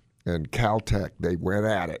 MIT and Caltech, they went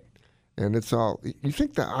at it. And it's all, you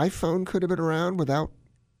think the iPhone could have been around without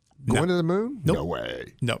going to the moon? Nope. No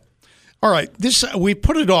way. No. All right. We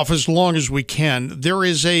put it off as long as we can. There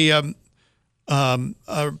is a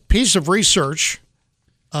piece of research.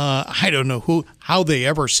 I don't know how they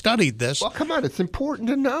ever studied this. Well, come on. It's important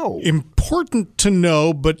to know. Important to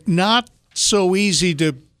know, but not so easy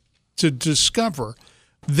to discover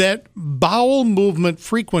that bowel movement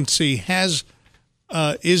frequency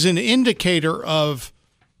is an indicator of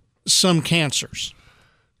some cancers.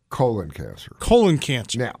 Colon cancer. Colon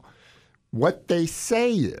cancer. Now, what they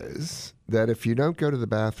say is that if you don't go to the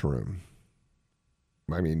bathroom,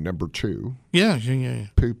 number 2. Yeah.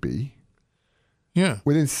 Poopy. Yeah.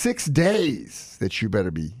 Within 6 days, that you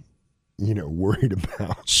better be, worried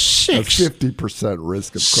about a 50%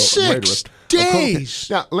 risk of 6 days.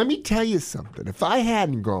 Now, let me tell you something. If I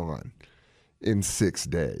hadn't gone in 6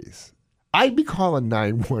 days, I'd be calling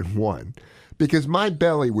 911 because my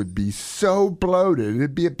belly would be so bloated,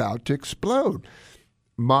 it'd be about to explode.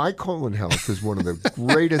 My colon health is one of the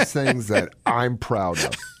greatest things that I'm proud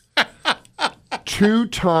of. 2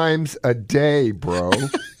 times a day, bro.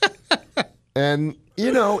 And,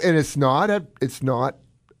 and it's not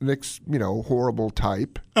an horrible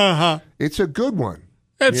type. Uh-huh. It's a good one.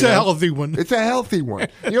 It's a healthy one. It's a healthy one.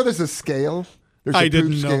 There's a scale. There's a I poop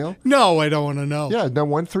didn't know. scale. No, I don't want to know. Yeah, no,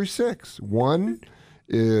 1 through 6. 1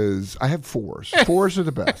 is, I have 4s. 4s are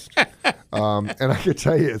the best. And I can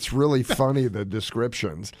tell you, it's really funny, the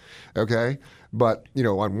descriptions, okay? But,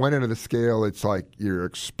 on one end of the scale, it's like you're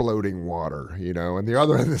exploding water, and the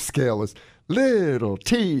other end of the scale is little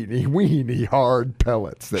teeny weeny hard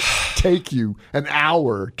pellets that take you an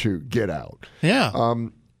hour to get out. Yeah.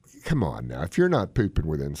 Come on now. If you're not pooping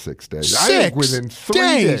within 6 days, 6 I think within 3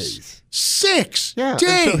 days. 6 Yeah. days.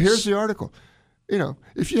 And so here's the article.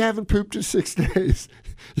 If you haven't pooped in 6 days,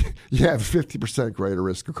 you have a 50% greater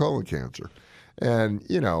risk of colon cancer. And,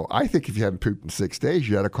 I think if you haven't pooped in 6 days,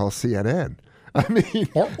 you got to call CNN. I mean,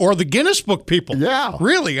 or the Guinness Book people. Yeah.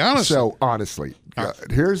 Really, honestly. So, honestly,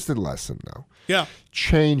 here's the lesson, though. Yeah.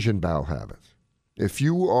 Change in bowel habits. If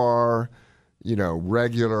you are,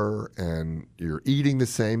 regular and you're eating the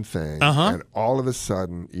same thing, and all of a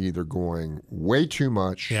sudden either going way too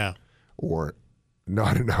much or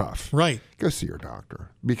not enough, right? Go see your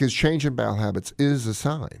doctor, because change in bowel habits is a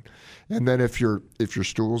sign. And then if your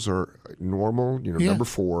stools are normal, number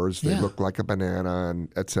 4s, they look like a banana, and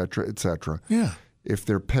et cetera, et cetera. Yeah. If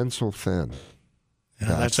they're pencil thin,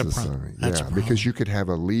 that's a the problem. sign. That's a problem. Because you could have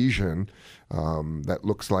a lesion that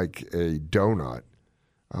looks like a donut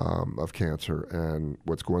of cancer, and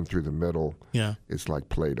what's going through the middle is like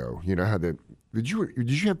Play-Doh. You know how did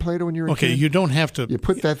you have Play-Doh when you were a kid? You don't have to. You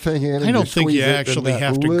put that thing in. I don't think you actually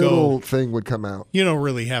have to go. Little thing would come out. You don't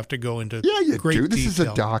really have to go into. Yeah, you great do. This detail. is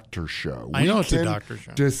a doctor show. I know it's a doctor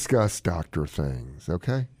show. Discuss doctor things.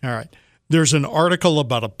 Okay. All right. There's an article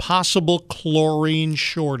about a possible chlorine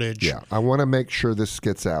shortage. Yeah, I want to make sure this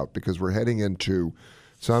gets out, because we're heading into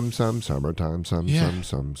some summertime,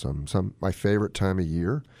 some. My favorite time of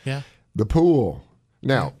year. Yeah. The pool.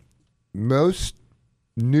 Now, most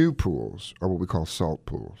new pools are what we call salt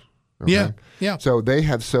pools. Okay? Yeah. So they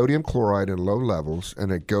have sodium chloride in low levels,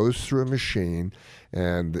 and it goes through a machine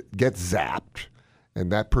and gets zapped,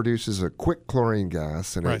 and that produces a quick chlorine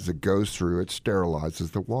gas, and as it goes through, it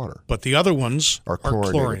sterilizes the water. But the other ones are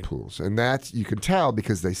chlorinated pools, and that's, you can tell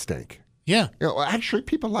because they stink. Yeah. Actually,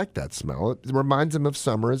 people like that smell. It reminds them of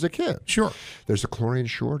summer as a kid. Sure. There's a chlorine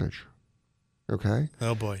shortage. Okay?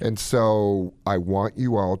 Oh, boy. And so I want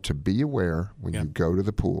you all to be aware when you go to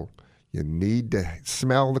the pool, you need to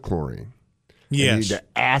smell the chlorine. Yes. You need to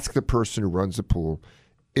ask the person who runs the pool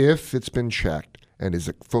if it's been checked and is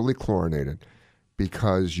it fully chlorinated,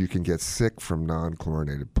 because you can get sick from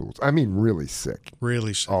non-chlorinated pools. I mean, really sick.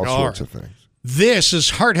 Really sick. All sorts of things. This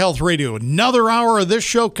is Heart Health Radio. Another hour of this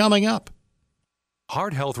show coming up.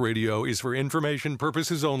 Heart Health Radio is for information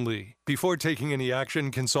purposes only. Before taking any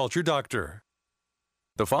action, consult your doctor.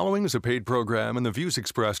 The following is a paid program, and the views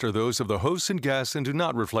expressed are those of the hosts and guests and do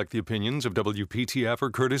not reflect the opinions of WPTF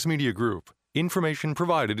or Curtis Media Group. Information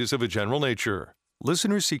provided is of a general nature.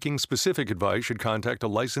 Listeners seeking specific advice should contact a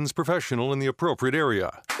licensed professional in the appropriate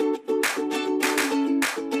area.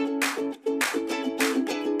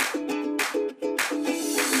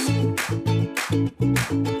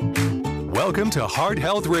 Welcome to Heart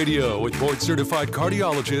Health Radio with board-certified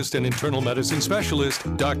cardiologist and internal medicine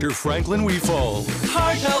specialist, Dr. Franklin Weefall.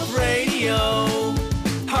 Heart Health Radio.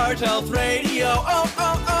 Heart Health Radio.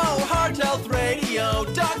 Oh,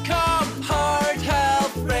 hearthealthradio.com. Heart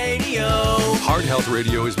Health Radio. Heart Health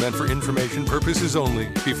Radio is meant for information purposes only.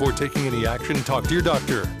 Before taking any action, talk to your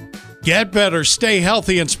doctor. Get better, stay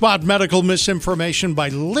healthy, and spot medical misinformation by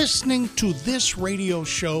listening to this radio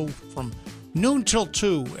show from noon till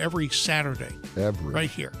 2 every Saturday. Right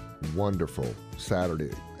here. Wonderful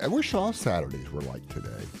Saturday. I wish all Saturdays were like today.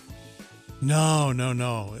 No.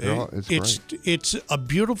 It's a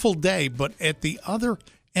beautiful day, but at the other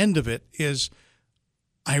end of it is,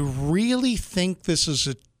 I really think this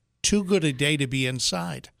is too good a day to be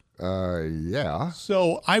inside. Yeah.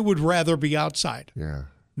 So I would rather be outside. Yeah.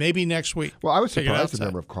 Maybe next week. Well, I was surprised at the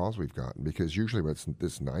number of calls we've gotten, because usually when it's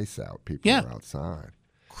this nice out, people are outside.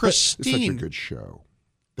 Christine. It's such a good show.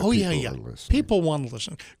 Yeah. People want to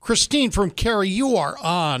listen. Christine from Cary, you are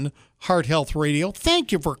on Heart Health Radio.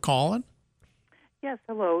 Thank you for calling. Yes,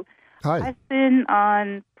 hello. Hi. I've been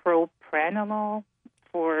on propranolol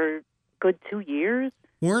for a good 2 years.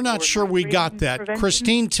 We're not sure we got that. Prevention.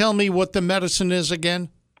 Christine, tell me what the medicine is again.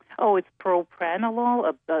 Oh, it's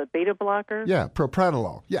propranolol, a beta blocker. Yeah,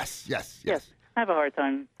 propranolol. Yes. I have a hard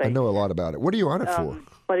time saying. I know a lot about it. What are you on it for?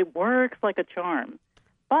 But it works like a charm.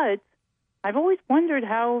 But I've always wondered,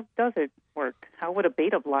 how does it work? How would a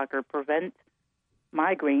beta blocker prevent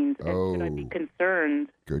migraines? And should I be concerned?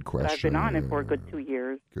 Good question. That I've been on it for a good 2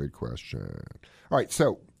 years. Good question. All right,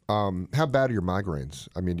 so How bad are your migraines?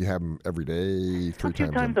 I mean, do you have them every day, three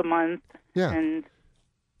times a month? Yeah. And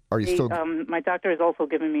are you still? My doctor has also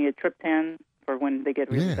given me a triptan for when they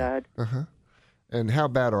get really bad. Uh-huh. And how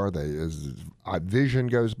bad are they? Is vision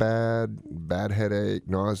goes bad, bad headache,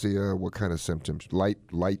 nausea? What kind of symptoms?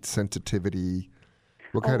 Light sensitivity?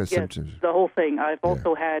 What kind of symptoms? The whole thing. I've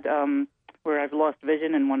also had where I've lost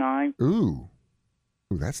vision in one eye. Ooh,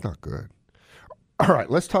 that's not good. All right,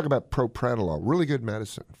 let's talk about propranolol. Really good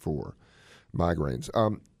medicine for migraines.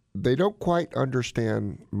 They don't quite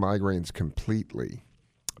understand migraines completely,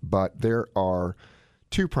 but there are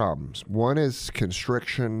two problems. One is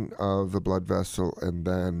constriction of the blood vessel and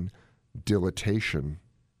then dilatation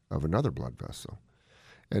of another blood vessel.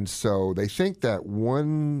 And so they think that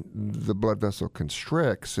when the blood vessel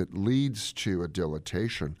constricts, it leads to a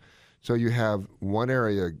dilatation. So you have one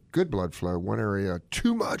area good blood flow, one area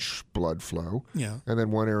too much blood flow, and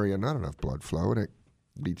then one area not enough blood flow, and it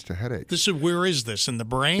leads to headaches. Where is this? In the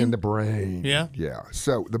brain? In the brain. Yeah? Yeah.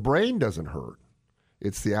 So the brain doesn't hurt.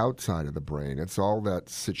 It's the outside of the brain. It's all that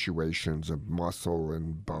situations of muscle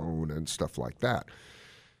and bone and stuff like that.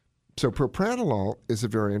 So propranolol is a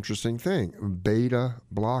very interesting thing, beta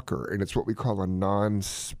blocker, and it's what we call a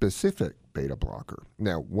non-specific beta blocker.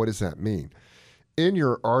 Now, what does that mean? In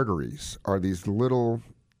your arteries are these little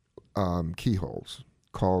keyholes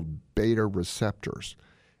called beta receptors,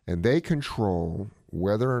 and they control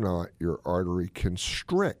whether or not your artery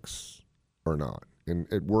constricts or not. And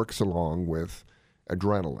it works along with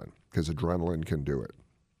adrenaline, because adrenaline can do it.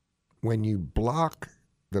 When you block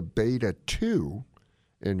the beta 2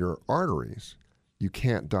 in your arteries, you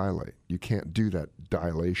can't dilate. You can't do that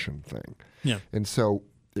dilation thing. Yeah. And so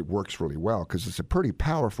it works really well because it's a pretty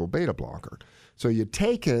powerful beta blocker. So you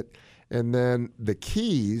take it, and then the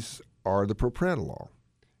keys are the propranolol,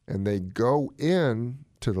 and they go in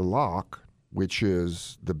to the lock, which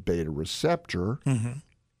is the beta receptor,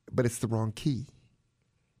 but it's the wrong key.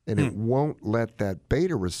 And it won't let that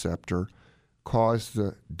beta receptor cause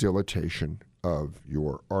the dilatation of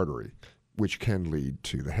your artery, which can lead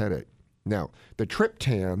to the headache. Now, the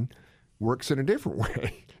triptan works in a different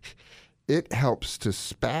way. It helps to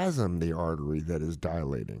spasm the artery that is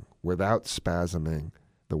dilating without spasming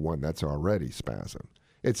the one that's already spasmed.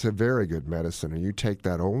 It's a very good medicine, and you take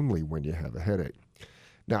that only when you have a headache.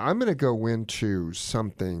 Now, I'm going to go into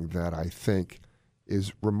something that I think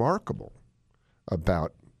is remarkable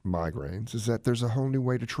about migraines, is that there's a whole new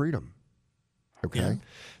way to treat them. Okay? Yeah.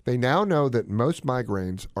 They now know that most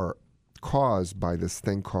migraines are caused by this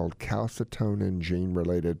thing called calcitonin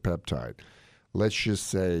gene-related peptide. Let's just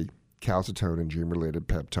say calcitonin gene-related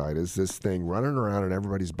peptide is this thing running around in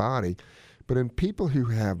everybody's body, but in people who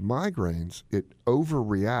have migraines, it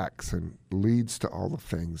overreacts and leads to all the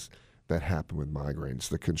things that happen with migraines,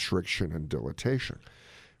 the constriction and dilatation.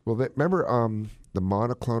 Well, remember the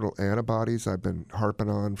monoclonal antibodies I've been harping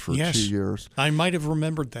on for 2 years? I might have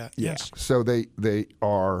remembered that, yes. So they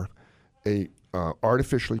are a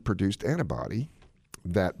artificially produced antibody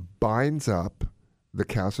that binds up the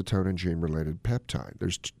calcitonin gene-related peptide.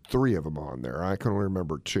 There's 3 of them on there. I can only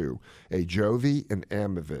remember 2, Ajovy and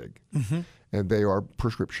Amivig. And they are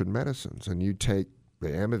prescription medicines. And you take the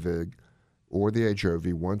Amivig or the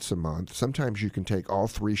Ajovy once a month. Sometimes you can take all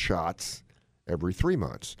 3 shots every 3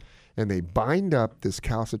 months. And they bind up this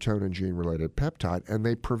calcitonin gene-related peptide, and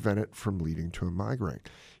they prevent it from leading to a migraine.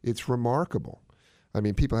 It's remarkable. I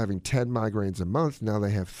mean, people having 10 migraines a month, now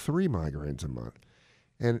they have 3 migraines a month.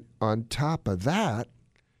 And on top of that,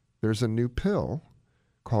 there's a new pill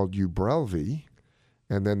called Ubrelvy,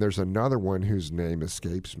 and then there's another one whose name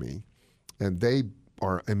escapes me, and they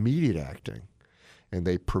are immediate acting, and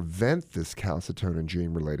they prevent this calcitonin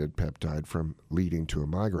gene-related peptide from leading to a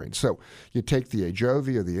migraine. So you take the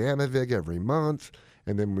Ajovy or the Amivig every month,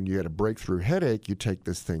 and then when you get a breakthrough headache, you take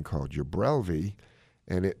this thing called Ubrelvy,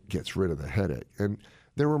 and it gets rid of the headache. And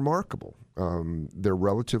they're remarkable. They're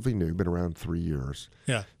relatively new, been around 3 years.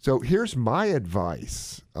 Yeah. So here's my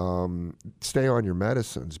advice. Stay on your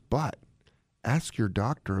medicines, but ask your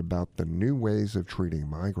doctor about the new ways of treating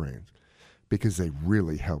migraines because they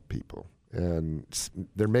really help people. And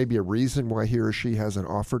there may be a reason why he or she hasn't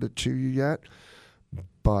offered it to you yet,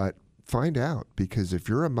 but find out, because if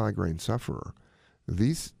you're a migraine sufferer,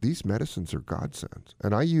 these medicines are godsends,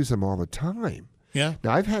 and I use them all the time. Yeah.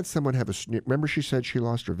 Now, I've had someone have remember she said she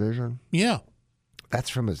lost her vision? Yeah. That's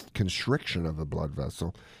from a constriction of a blood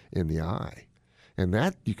vessel in the eye. And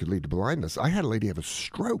that you could lead to blindness. I had a lady have a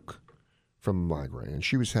stroke from a migraine, and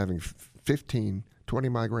she was having 15, 20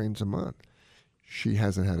 migraines a month. She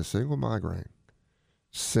hasn't had a single migraine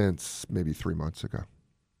since maybe 3 months ago.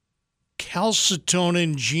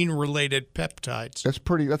 calcitonin gene-related peptides.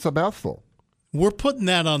 That's a mouthful. We're putting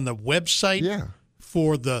that on the website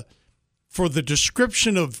for the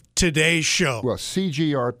description of today's show. Well,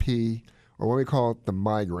 CGRP, or what we call it, the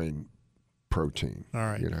migraine protein. All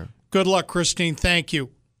right. Good luck, Christine. Thank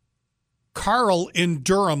you. Carl in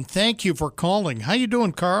Durham, thank you for calling. How you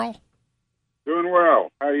doing, Carl? Doing well.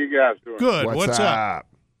 How are you guys doing? Good. What's up?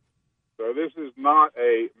 So this is not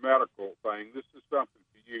a medical thing. This is something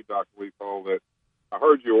for you, Dr. Leopold, that I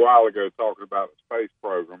heard you a while ago talking about the space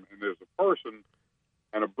program, and there's a person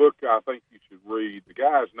and a book I think you should read. The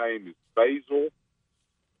guy's name is Basil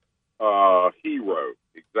Hero,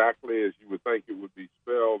 exactly as you would think it would be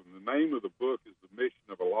spelled. And the name of the book is The Mission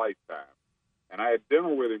of a Lifetime. And I had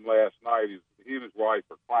dinner with him last night. He and his wife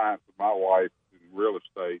are clients of my wife in real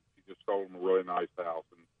estate. She just sold him a really nice house.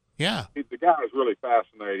 And the guy is really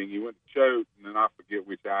fascinating. He went to Choate, and then I forget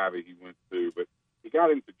which Ivy he went to, but he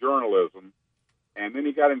got into journalism, and then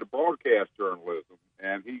he got into broadcast journalism,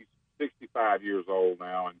 and he's 65 years old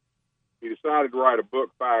now, and he decided to write a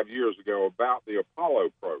book 5 years ago about the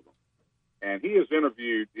Apollo program. And he has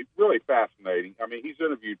interviewed, it's really fascinating. I mean, he's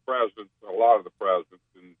interviewed presidents, a lot of the presidents,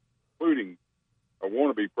 including a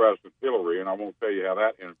wannabe President Hillary, and I won't tell you how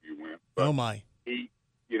that interview went. But oh, my. He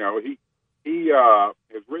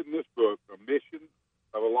has written this book, A Mission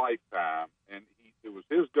of a Lifetime, and it was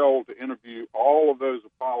his goal to interview all of those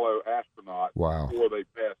Apollo astronauts before they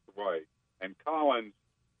passed away. And Collins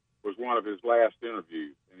was one of his last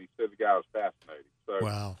interviews, and he said the guy was fascinating.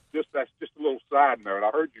 So that's just a little side note.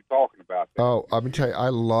 I heard you talking about that. Oh, I'm going to tell you, I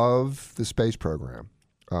love the space program.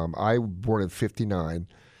 I was born in 59,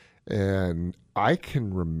 and I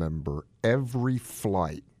can remember every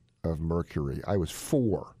flight of Mercury. I was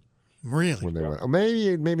 4. Really? When they went.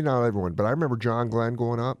 Maybe not everyone, but I remember John Glenn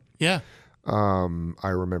going up. Yeah. I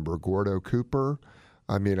remember Gordo Cooper.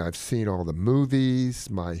 I mean, I've seen all the movies.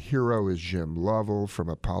 My hero is Jim Lovell from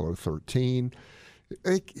Apollo 13.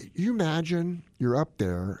 You imagine you're up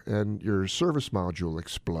there and your service module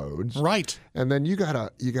explodes, right? And then you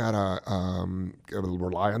gotta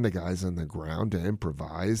rely on the guys on the ground to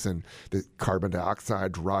improvise, and the carbon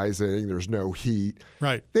dioxide's rising. There's no heat,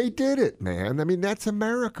 right? They did it, man. I mean, that's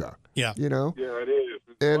America. Yeah, Yeah, it is.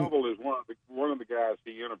 And Lovell is one of the guys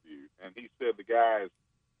he interviewed, and he said the guy is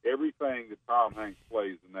everything that Tom Hanks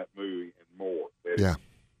plays in that movie and more. Yeah.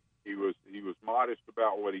 He was modest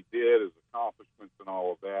about what he did, his accomplishments and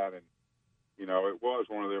all of that, and it was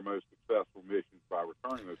one of their most successful missions by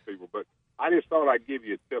returning those people. But I just thought I'd give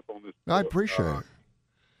you a tip on this. I appreciate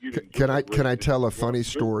it. Can I tell a funny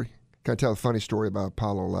story? Can I tell a funny story about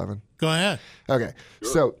Apollo 11? Go ahead. Okay,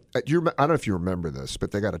 so I don't know if you remember this,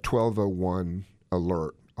 but they got a 12:01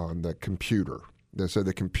 alert on the computer. So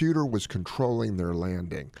the computer was controlling their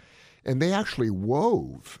landing, and they actually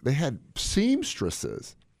they had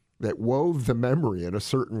seamstresses that wove the memory in a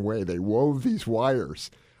certain way. They wove these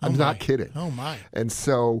wires. I'm not kidding. Oh, my. And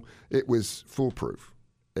so it was foolproof,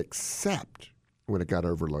 except when it got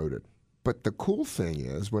overloaded. But the cool thing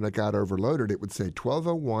is, when it got overloaded, it would say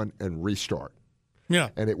 12:01 and restart. Yeah.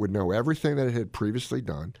 And it would know everything that it had previously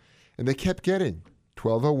done. And they kept getting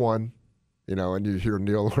 12:01, and you hear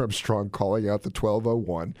Neil Armstrong calling out the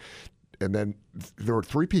 12:01. And then there were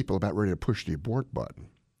 3 people about ready to push the abort button.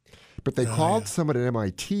 But they called someone at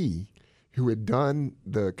MIT who had done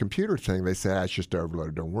the computer thing. They said, it's just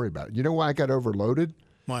overloaded. Don't worry about it. You know why I got overloaded?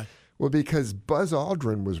 Why? Well, because Buzz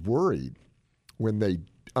Aldrin was worried when they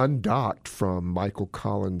undocked from Michael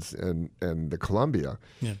Collins and the Columbia.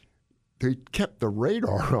 Yeah. They kept the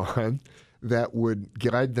radar on that would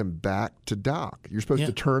guide them back to dock. You're supposed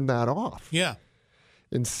to turn that off. Yeah.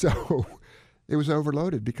 And so it was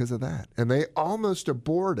overloaded because of that. And they almost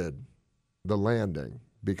aborted the landing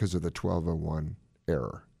because of the 12:01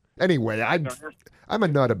 error. Anyway, I'm a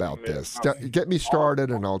nut about this. Get me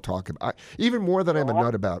started, and I'll talk about even more than I'm a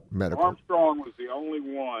nut about medical. Armstrong was the only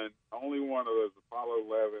one of those Apollo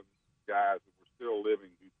 11 guys that were still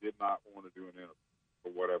living who did not want to do an interview for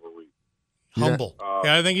whatever reason. Humble.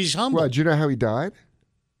 I think he's humble. Well, do you know how he died?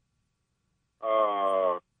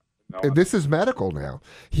 No. This is medical now.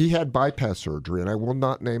 He had bypass surgery, and I will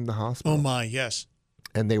not name the hospital. Oh, my, yes.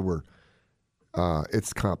 And they were...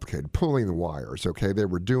 it's complicated. Pulling the wires, okay? They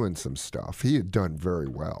were doing some stuff. He had done very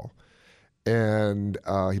well. And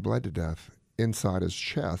he bled to death inside his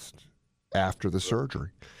chest after the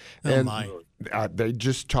surgery. Oh, my. They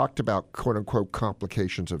just talked about, quote-unquote,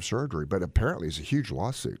 complications of surgery, but apparently it's a huge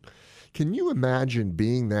lawsuit. Can you imagine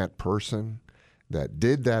being that person that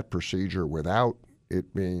did that procedure without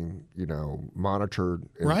it being, monitored?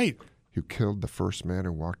 Right. Who killed the first man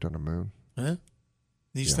who walked on the moon?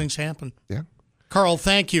 These things happen. Yeah. Carl,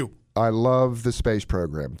 thank you. I love the space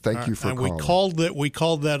program. Thank you for calling. We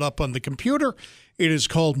called that up on the computer. It is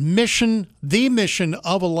called Mission, The Mission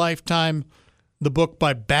of a Lifetime, the book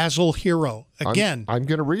by Basil Hero. Again, I'm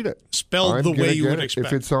going to read it. Spelled the way you would expect.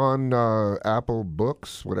 If it's on Apple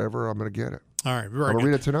Books, whatever, I'm going to get it. All right, I'm going to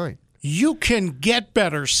read it tonight. You can get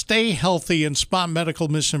better, stay healthy, and spot medical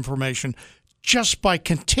misinformation just by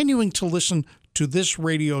continuing to listen to this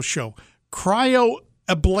radio show.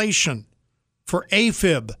 Cryoablation for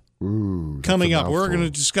AFib. Ooh, coming up. We're going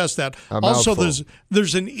to discuss that. Also,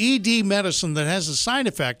 there's an ED medicine that has a side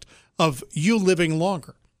effect of you living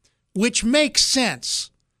longer, which makes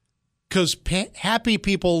sense because happy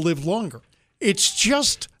people live longer. It's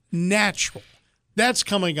just natural. That's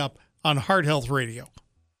coming up on Heart Health Radio.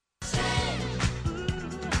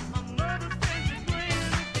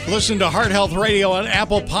 Listen to Heart Health Radio on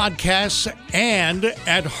Apple Podcasts and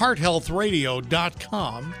at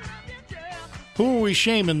hearthealthradio.com. Who are we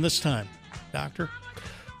shaming this time, Doctor?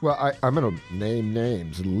 Well, I'm going to name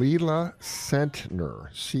names. Leela Centner,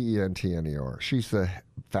 Centner. She's the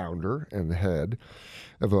founder and the head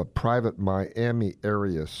of a private Miami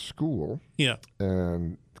area school. Yeah.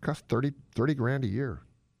 And it costs $30 grand a year.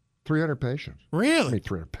 300 patients. Really? I mean,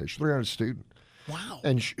 300 patients, 300 students. Wow.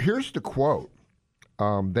 And here's the quote.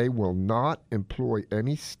 They will not employ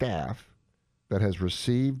any staff that has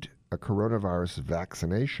received a coronavirus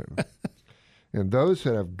vaccination. And those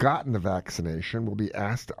that have gotten the vaccination will be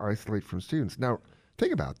asked to isolate from students. Now,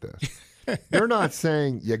 think about this. They're not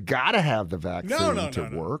saying you got to have the vaccine to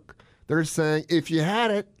work. They're saying if you had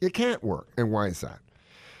it, you can't work. And why is that?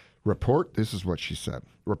 This is what she said.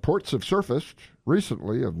 Reports have surfaced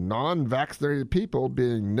recently of non-vaccinated people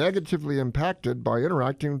being negatively impacted by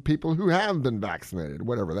interacting with people who have been vaccinated,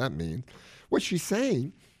 whatever that means. What she's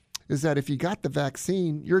saying is that if you got the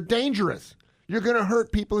vaccine, you're dangerous. You're going to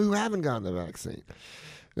hurt people who haven't gotten the vaccine.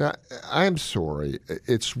 Now, I'm sorry.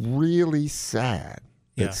 It's really sad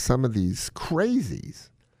that some of these crazies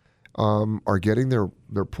are getting their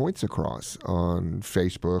points across on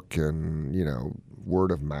Facebook and,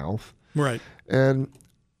 word of mouth. Right. And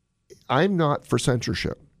I'm not for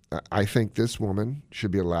censorship. I think this woman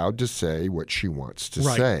should be allowed to say what she wants to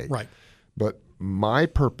say. Right. But my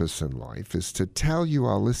purpose in life is to tell you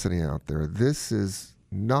all listening out there, this is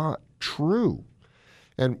not true.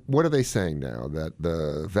 And what are they saying now? That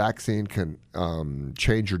the vaccine can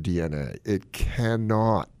change your DNA. It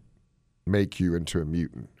cannot make you into a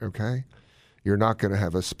mutant, okay? You're not going to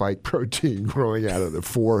have a spike protein growing out of the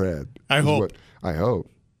forehead. I hope.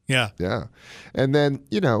 Yeah. Yeah. And then,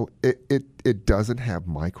 it doesn't have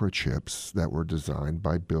microchips that were designed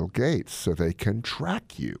by Bill Gates so they can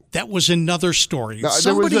track you. That was another story. Now,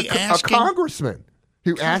 Somebody there was a congressman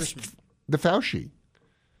who asked the Fauci.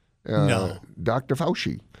 Dr.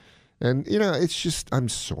 Fauci. And, it's just, I'm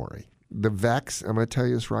sorry. I'm going to tell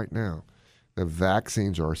you this right now. The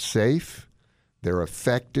vaccines are safe. They're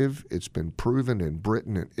effective. It's been proven in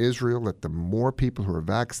Britain and Israel that the more people who are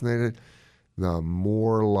vaccinated, the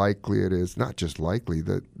more likely it is, not just likely,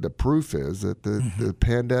 the proof is that the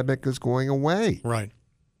pandemic is going away. Right.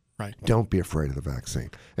 Don't be afraid of the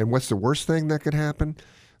vaccine. And what's the worst thing that could happen?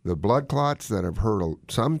 The blood clots that have hurt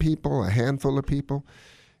some people, a handful of people.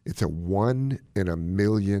 It's a 1 in a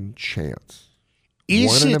million chance.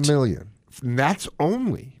 1 in a million. And that's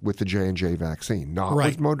only with the J&J vaccine, not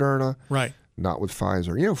with Moderna, not with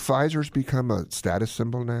Pfizer. Pfizer's become a status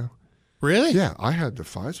symbol now. Really? Yeah, I had the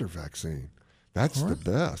Pfizer vaccine. That's the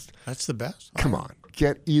best. That's the best? Come on.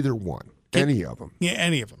 Get either one. Any of them. Yeah,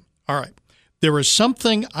 any of them. All right. There is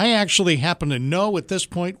something I actually happen to know at this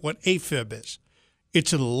point what AFib is.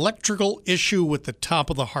 It's an electrical issue with the top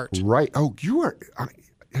of the heart. Right. Oh, you are...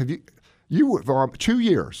 You 2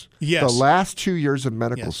 years. Yes. The last 2 years of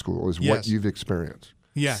medical school is what you've experienced.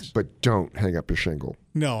 Yes. But don't hang up your shingle.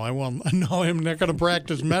 No, I won't. No, I'm not going to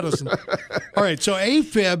practice medicine. All right. So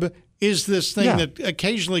AFib is this thing that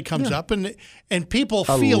occasionally comes up, and people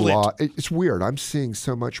feel it. It's weird. I'm seeing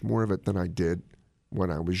so much more of it than I did when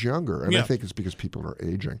I was younger, and I think it's because people are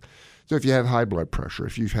aging. So if you have high blood pressure,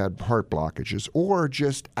 if you've had heart blockages, or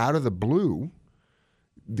just out of the blue,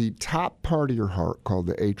 the top part of your heart, called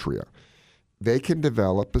the atria, they can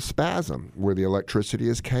develop a spasm where the electricity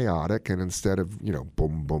is chaotic, and instead of,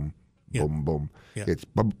 boom, boom, boom, boom, it's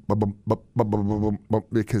boom, boom, boom, boom, boom, boom, boom,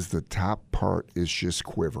 because the top part is just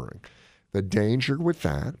quivering. The danger with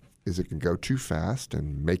that is it can go too fast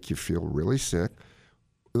and make you feel really sick.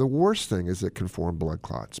 The worst thing is it can form blood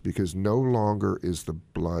clots because no longer is the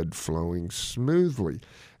blood flowing smoothly.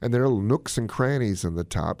 And there are nooks and crannies in the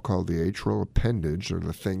top called the atrial appendage, or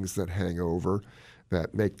the things that hang over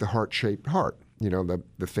that make the heart-shaped heart, the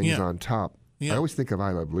things on top. I always think of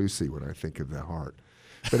I Love Lucy when I think of the heart.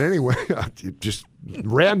 But anyway, just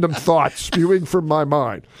random thoughts spewing from my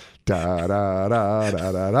mind. Da da da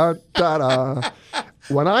da da da da da.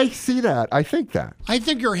 When I see that, I think that. I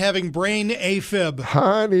think you're having brain AFib.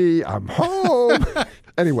 Honey, I'm home.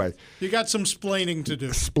 Anyway. You got some splaining to do.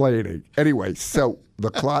 Splaining. Anyway, so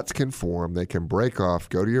the clots can form. They can break off,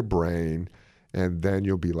 go to your brain, and then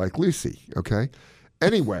you'll be like Lucy, okay?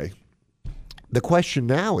 Anyway, the question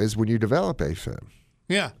now is when you develop AFib.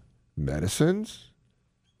 Yeah. Medicines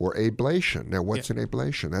or ablation. Now, what's an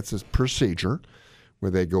ablation? That's a procedure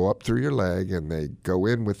where they go up through your leg and they go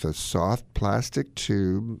in with a soft plastic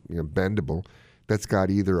tube, bendable, that's got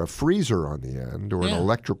either a freezer on the end or an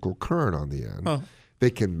electrical current on the end. Oh. They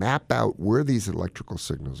can map out where these electrical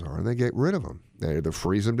signals are and they get rid of them. They either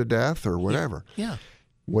freeze them to death or whatever. Yeah.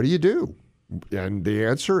 What do you do? And the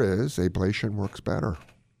answer is ablation works better.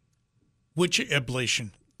 Which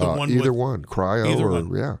ablation? Either one,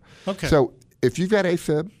 cryo Okay. So if you've got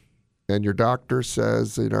AFib, and your doctor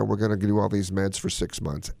says, we're going to do all these meds for 6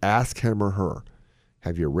 months, ask him or her,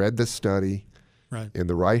 have you read the study? Right. In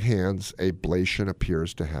the right hands, ablation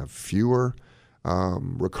appears to have fewer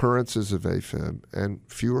recurrences of AFib and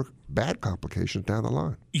fewer bad complications down the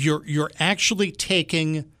line. You're actually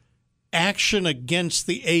taking action against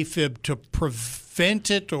the AFib to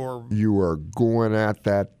prevent it, or you are going at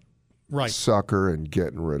that sucker and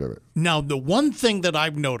getting rid of it. Now, the one thing that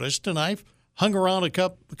I've noticed, and I've hung around a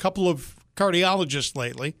couple of cardiologists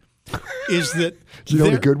lately, is that do you know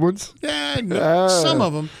the good ones? Some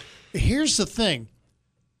of them. Here's the thing.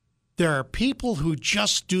 There are people who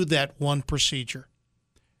just do that one procedure.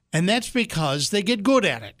 And that's because they get good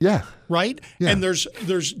at it. Yeah. Right? Yeah. And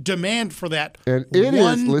there's demand for that and it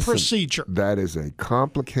one procedure. That is a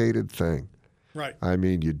complicated thing. Right. I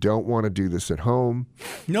mean, you don't want to do this at home.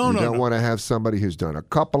 You don't want to have somebody who's done a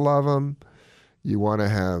couple of them. You want to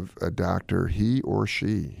have a doctor, he or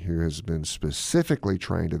she, who has been specifically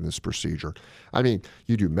trained in this procedure. I mean,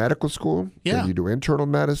 you do medical school, then you do internal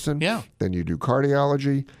medicine, then you do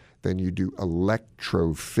cardiology, then you do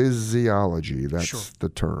electrophysiology. That's the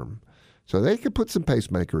term. So they could put some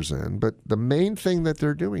pacemakers in, but the main thing that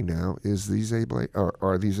they're doing now is these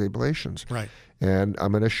ablations. Right. And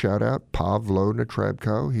I'm going to shout out Pavlo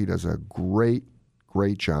Netrebko. He does a great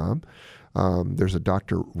job. There's a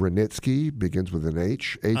Dr. Renitsky, begins with an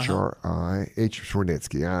H,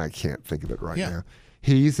 Renitsky. I can't think of it right now.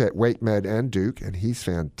 He's at WakeMed and Duke, and he's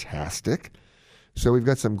fantastic. So we've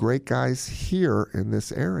got some great guys here in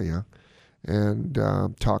this area. And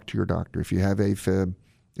talk to your doctor. If you have AFib,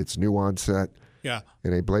 it's new onset. Yeah.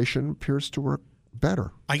 And ablation appears to work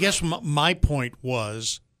better. I guess my point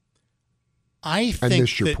was, I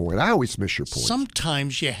missed your point. I always miss your point.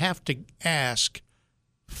 Sometimes you have to ask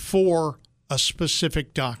for a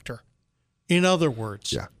specific doctor. In other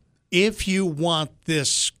words, if you want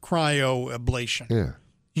this cryoablation,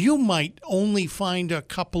 you might only find a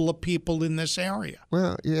couple of people in this area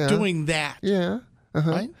doing that. Yeah.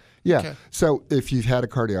 Right? Yeah. Okay. So if you've had a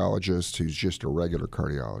cardiologist who's just a regular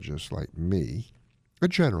cardiologist like me, a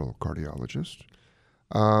general cardiologist,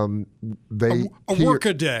 work-a-day.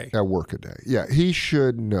 A work-a-day. Yeah. He or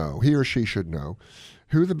she should know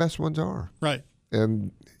who the best ones are. Right.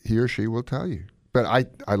 And he or she will tell you. But I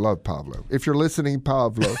love Pavlo. If you're listening,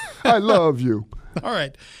 Pavlo, I love you. All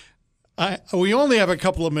right. We only have a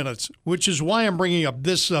couple of minutes, which is why I'm bringing up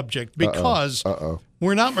this subject, because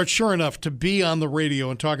we're not mature enough to be on the radio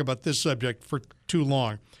and talk about this subject for too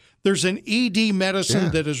long. There's an ED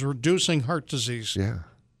medicine that is reducing heart disease. Yeah.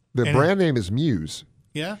 The brand name is Muse.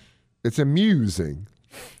 Yeah? It's amusing.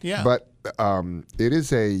 Yeah. But it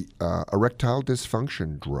is a erectile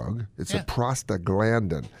dysfunction drug. It's a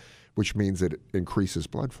prostaglandin, which means it increases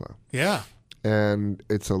blood flow. Yeah. And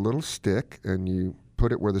it's a little stick, and you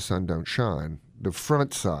put it where the sun don't shine, the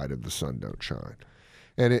front side of the sun don't shine.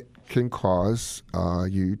 And it can cause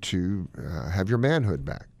you to have your manhood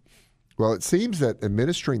back. Well, it seems that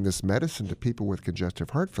administering this medicine to people with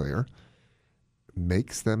congestive heart failure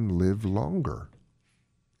makes them live longer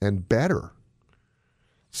and better.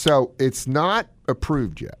 So it's not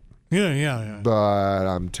approved yet. Yeah. But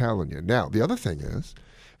I'm telling you. Now, the other thing is,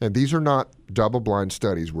 and these are not double-blind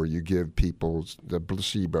studies where you give people the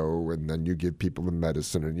placebo and then you give people the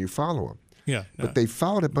medicine and you follow them. Yeah. But they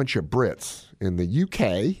followed a bunch of Brits in the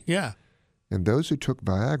UK. Yeah. And those who took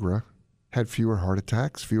Viagra had fewer heart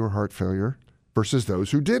attacks, fewer heart failure, versus those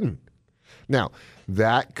who didn't. Now,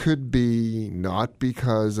 that could be not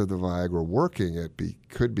because of the Viagra working. It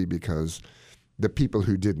could be because the people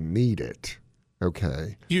who didn't need it,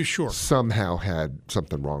 you sure, somehow had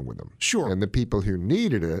something wrong with them. Sure. And the people who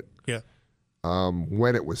needed it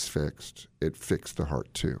when it was fixed, it fixed the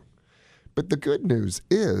heart too. But the good news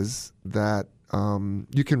is that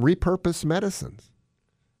you can repurpose medicines,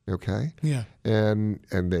 okay? Yeah. And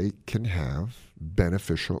they can have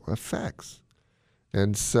beneficial effects.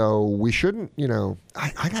 And so we shouldn't,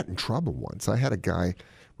 I got in trouble once. I had a guy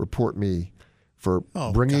report me for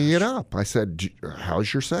bringing it up. I said,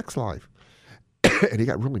 how's your sex life? And he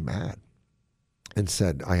got really mad and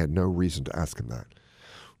said I had no reason to ask him that.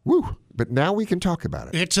 Woo! But now we can talk about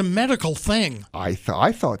it. It's a medical thing. I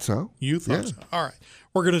thought so. You thought so. All right.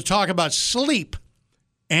 We're going to talk about sleep,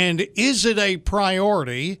 and is it a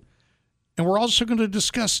priority? And we're also going to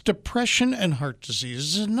discuss depression and heart disease.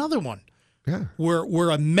 This is another one. Yeah. Where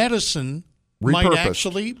a medicine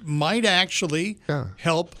might actually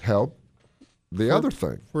help the other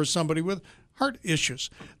thing for somebody with heart issues.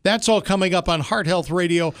 That's all coming up on Heart Health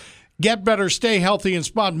Radio. Get better, stay healthy, and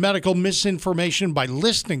spot medical misinformation by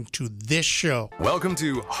listening to this show. Welcome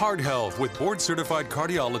to Heart Health with board-certified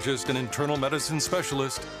cardiologist and internal medicine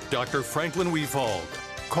specialist, Dr. Franklin Weefald.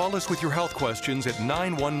 Call us with your health questions at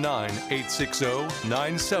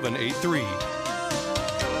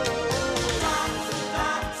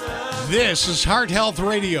 919-860-9783. This is Heart Health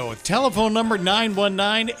Radio. Telephone number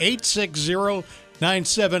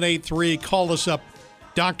 919-860-9783. Call us up.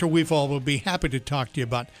 Dr. Weefald will be happy to talk to you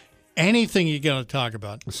about anything you're going to talk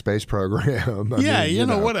about. The space program.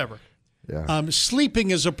 Whatever. Yeah.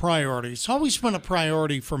 Sleeping is a priority. It's always been a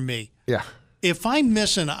priority for me. Yeah. If I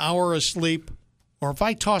miss an hour of sleep, or if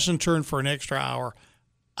I toss and turn for an extra hour,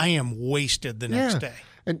 I am wasted the next day.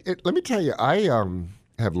 And let me tell you, I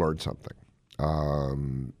have learned something,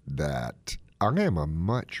 that I am a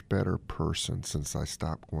much better person since I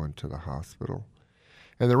stopped going to the hospital.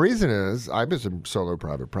 And the reason is I was in solo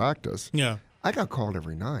private practice. Yeah. I got called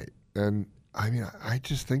every night. And I mean, I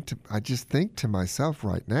just think to myself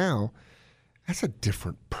right now, that's a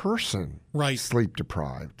different person, right, sleep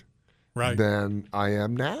deprived, right, than I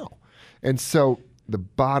am now. And so the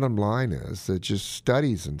bottom line is that just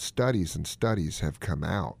studies and studies and studies have come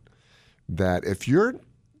out that if you're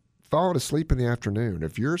falling asleep in the afternoon,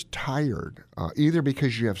 if you're tired, either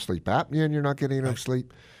because you have sleep apnea and you're not getting enough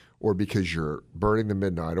sleep, or because you're burning the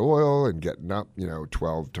midnight oil and getting up,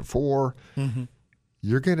 12 to 4,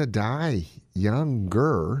 you're going to die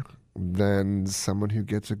younger than someone who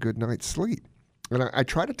gets a good night's sleep. And I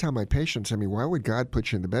try to tell my patients, why would God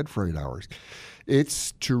put you in the bed for 8 hours?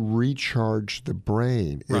 It's to recharge the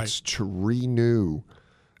brain. Right. It's to renew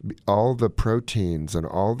all the proteins and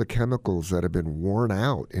all the chemicals that have been worn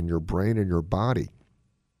out in your brain and your body.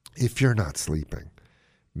 If you're not sleeping,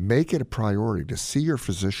 make it a priority to see your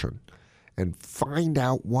physician and find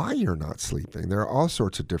out why you're not sleeping. There are all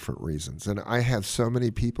sorts of different reasons. And I have so many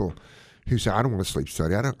people who say, I don't want to sleep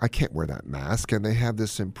study. I can't wear that mask. And they have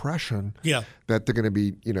this impression that they're going to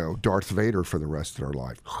be, Darth Vader for the rest of their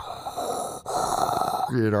life.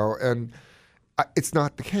 And it's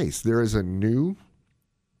not the case. There is a new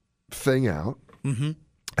thing out. And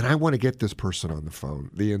I want to get this person on the phone,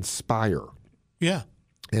 the Inspire. Yeah.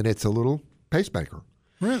 And it's a little pacemaker.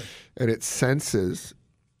 Really? And it senses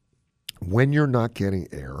when you're not getting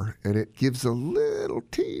air, and it gives a little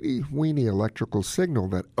teeny weeny electrical signal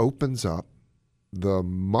that opens up the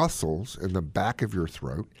muscles in the back of your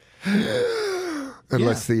throat and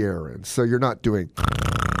lets the air in. So you're not doing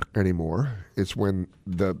anymore. It's when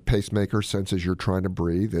the pacemaker senses you're trying to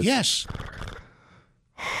breathe. Yes.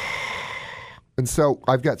 And so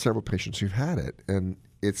I've got several patients who've had it, and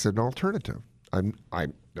it's an alternative. I'm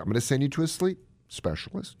going to send you to a sleep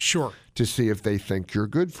specialist. Sure. To see if they think you're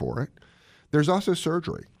good for it. There's also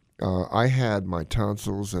surgery. I had my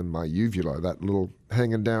tonsils and my uvula, that little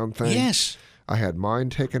hanging down thing. Yes. I had mine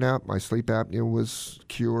taken out. My sleep apnea was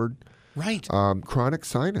cured. Right. Chronic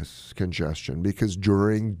sinus congestion, because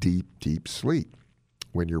during deep sleep,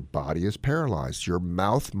 when your body is paralyzed, your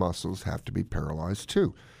mouth muscles have to be paralyzed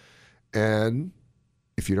too. And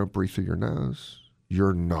if you don't breathe through your nose,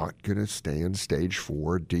 you're not going to stay in stage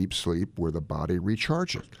 4 deep sleep where the body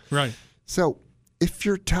recharges. Right. So if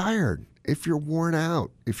you're tired, if you're worn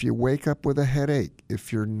out, if you wake up with a headache,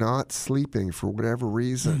 if you're not sleeping for whatever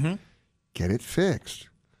reason, get it fixed.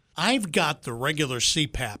 I've got the regular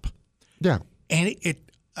CPAP. Yeah. And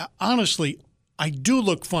it honestly, I do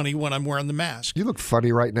look funny when I'm wearing the mask. You look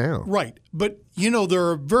funny right now. Right. But, there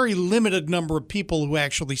are a very limited number of people who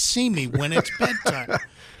actually see me when it's bedtime.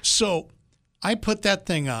 So I put that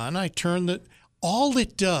thing on. I turn all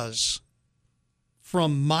it does,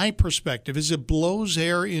 from my perspective, is it blows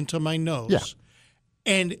air into my nose. Yeah.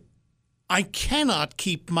 And I cannot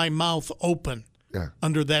keep my mouth open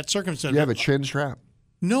under that circumstance. You have a chin strap?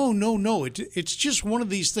 No. It's just one of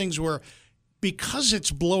these things where because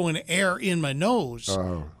it's blowing air in my nose,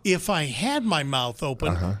 if I had my mouth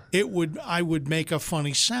open, I would make a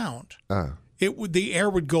funny sound. The air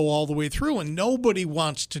would go all the way through, and nobody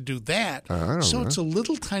wants to do that. So it's a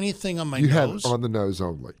little tiny thing on my nose. You have on the nose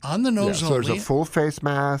only. On the nose only. only. So there's a full face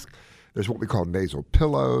mask. There's what we call nasal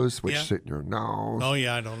pillows, which sit in your nose. Oh,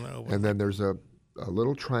 yeah, I don't know. And then there's a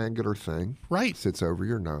little triangular thing. Right. Sits over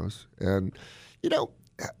your nose. And,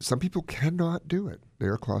 some people cannot do it. They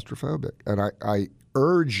are claustrophobic. And I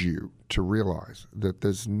urge you to realize that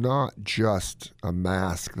there's not just a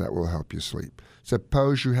mask that will help you sleep.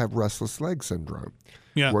 Suppose you have restless leg syndrome,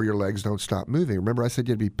 where your legs don't stop moving. Remember I said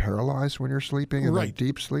you'd be paralyzed when you're sleeping in that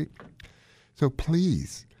deep sleep? So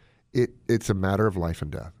please, it's a matter of life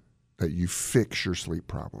and death that you fix your sleep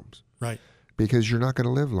problems. Right. Because you're not going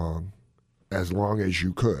to live as long as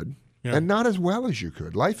you could, and not as well as you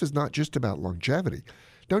could. Life is not just about longevity.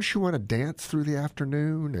 Don't you want to dance through the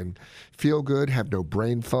afternoon and feel good, have no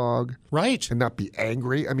brain fog? Right. And not be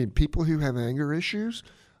angry? I mean, people who have anger issues,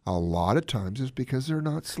 a lot of times is because they're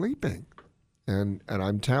not sleeping. And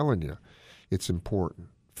I'm telling you, it's important.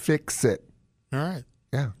 Fix it. All right.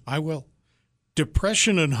 Yeah. I will.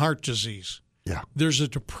 Depression and heart disease. Yeah. There's a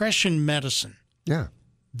depression medicine. Yeah.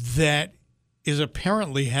 That is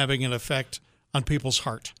apparently having an effect on people's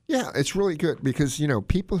heart. Yeah, it's really good because,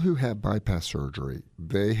 people who have bypass surgery,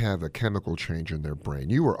 they have a chemical change in their brain.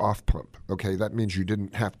 You were off pump, okay? That means you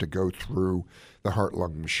didn't have to go through the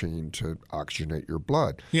heart-lung machine to oxygenate your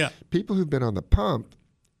blood. Yeah. People who've been on the pump,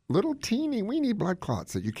 little teeny weeny blood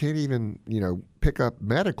clots that you can't even, pick up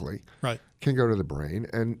medically. Right. Can go to the brain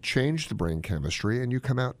and change the brain chemistry, and you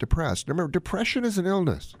come out depressed. Remember, depression is an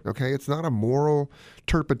illness, okay? It's not a moral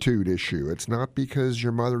turpitude issue. It's not because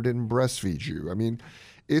your mother didn't breastfeed you. I mean,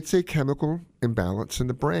 it's a chemical imbalance in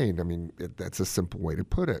the brain. I mean, that's a simple way to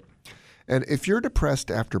put it. And if you're depressed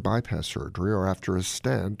after bypass surgery or after a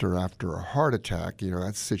stent or after a heart attack,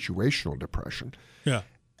 that's situational depression. Yeah.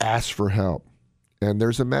 Ask for help. And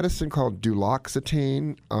there's a medicine called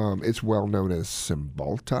duloxetine. It's well known as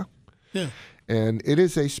Cymbalta. Yeah. And it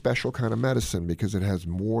is a special kind of medicine because it has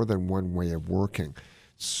more than one way of working.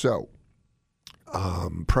 So,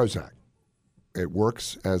 Prozac, it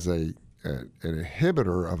works as an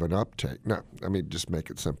inhibitor of an uptake. No, I mean, just make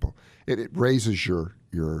it simple. It raises your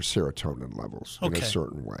serotonin levels in a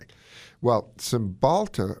certain way. Well,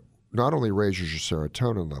 Cymbalta not only raises your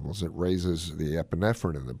serotonin levels, it raises the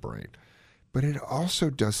epinephrine in the brain, but it also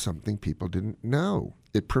does something people didn't know.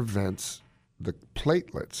 It prevents the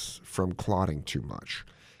platelets from clotting too much.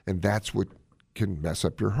 And that's what can mess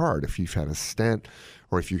up your heart. If you've had a stent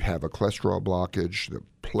or if you have a cholesterol blockage, the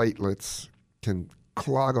platelets can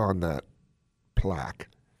clog on that plaque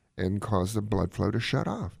and cause the blood flow to shut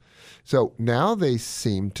off. So now they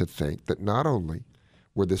seem to think that not only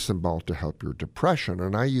would the Cymbalta help your depression,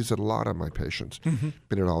 and I use it a lot on my patients,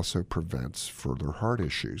 but it also prevents further heart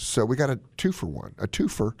issues. So we got a 2-for-1. A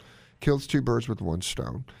twofer kills two birds with one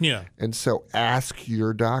stone. Yeah. And so ask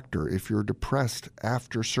your doctor if you're depressed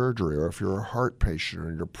after surgery or if you're a heart patient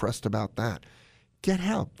and you're depressed about that. Get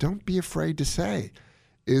help. Don't be afraid to say,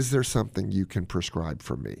 is there something you can prescribe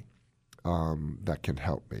for me that can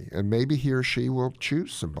help me? And maybe he or she will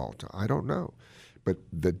choose Cymbalta. I don't know. But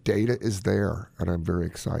the data is there, and I'm very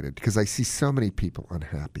excited because I see so many people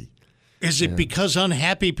unhappy. Is it because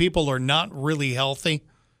unhappy people are not really healthy?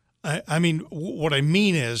 I mean, what I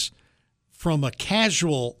mean is, from a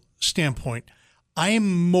casual standpoint, I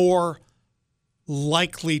am more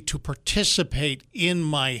likely to participate in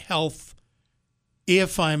my health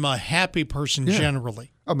if I'm a happy person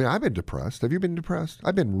generally. I mean, I've been depressed. Have you been depressed?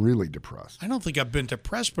 I've been really depressed. I don't think I've been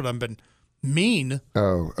depressed, but I've been mean.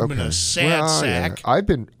 Oh, okay. I've been a sad sack.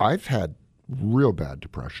 Yeah. I've had real bad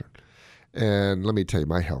depression. And let me tell you,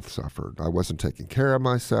 my health suffered. I wasn't taking care of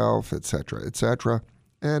myself, et cetera, et cetera.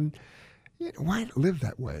 And why live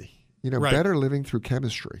that way? Better living through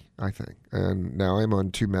chemistry, I think. And now I'm on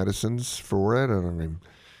 2 medicines for it, and I'm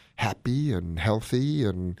happy and healthy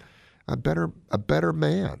and a better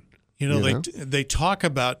man. They talk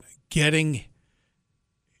about getting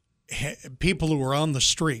people who are on the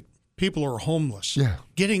street, people who are homeless,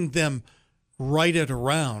 getting them righted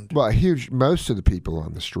around. Well, most of the people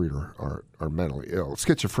on the street are mentally ill.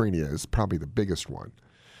 Schizophrenia is probably the biggest one.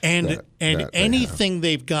 And anything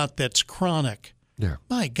they've got that's chronic. Yeah.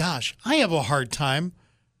 My gosh, I have a hard time.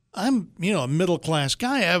 I'm, a middle-class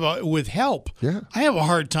guy. With help. Yeah. I have a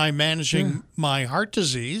hard time managing my heart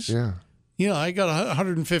disease. Yeah. I got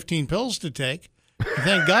 115 pills to take.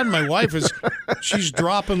 Thank God my wife she's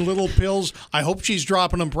dropping little pills. I hope she's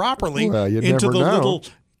dropping them properly into the little.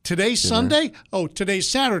 Today's Sunday? Oh, today's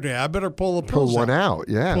Saturday. I better pull the pills Pull one out,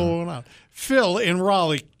 yeah. Pull one out. Phil in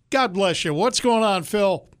Raleigh. God bless you. What's going on,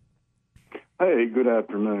 Phil? Hey, good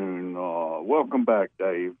afternoon. Welcome back,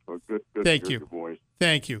 Dave. Good Thank to hear you. your voice.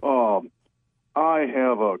 Thank you. I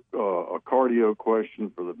have a cardio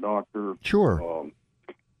question for the doctor. Sure.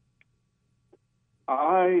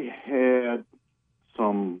 I had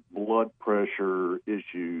some blood pressure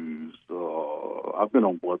issues. I've been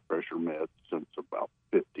on blood pressure meds since about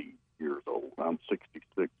 50 years old. I'm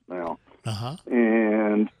 66 now. Uh-huh.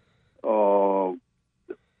 And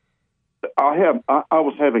I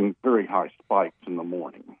was having very high spikes in the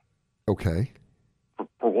morning. Okay.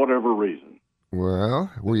 For whatever reason. Well,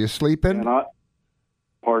 were you sleeping? And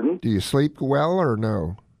pardon? Do you sleep well or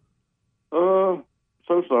no?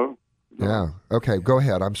 So. Yeah. Okay. Go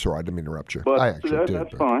ahead. I'm sorry. I didn't interrupt you. But I actually did.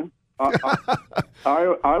 That's fine.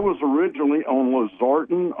 I was originally on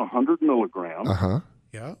Losartan 100 milligrams.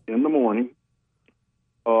 Yeah. In the morning.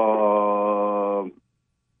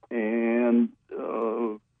 And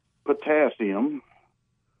potassium,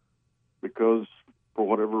 because for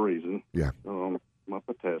whatever reason, my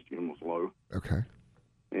potassium was low. Okay.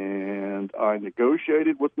 And I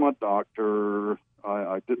negotiated with my doctor.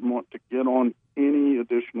 I didn't want to get on any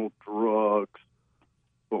additional drugs,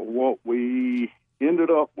 but what we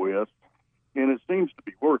ended up with, and it seems to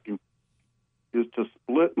be working, is to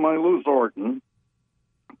split my Losartan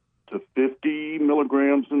to 50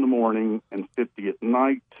 milligrams in the morning and 50 at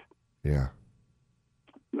night. Yeah.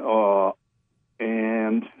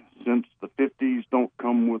 And since the 50s don't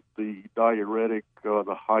come with the diuretic,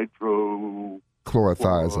 the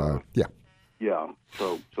chlorothiazide. Yeah.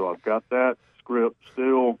 So I've got that script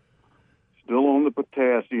still on the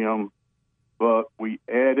potassium, but we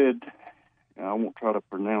added, and I won't try to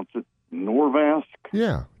pronounce it, Norvasc.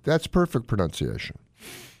 Yeah, that's perfect pronunciation.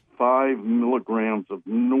 5 milligrams of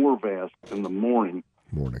Norvasc in the morning.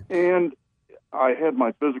 And I had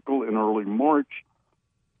my physical in early March.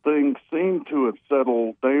 Things seem to have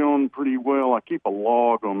settled down pretty well. I keep a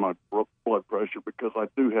log on my blood pressure because I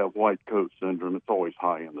do have white coat syndrome. It's always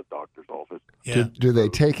high in the doctor's office. Yeah. Do they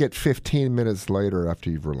take it 15 minutes later after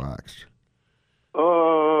you've relaxed?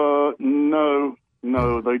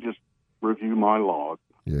 No. They just review my log.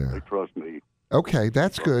 Yeah. They trust me. Okay,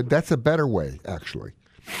 that's good. That's a better way, actually.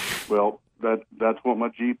 Well, that's what my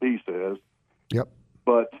GP says. Yep.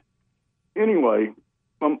 But anyway,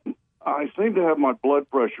 I seem to have my blood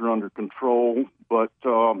pressure under control, but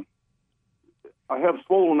I have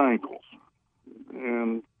swollen ankles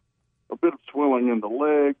and a bit of swelling in the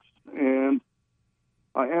legs. And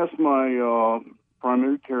I asked my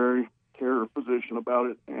primary care physician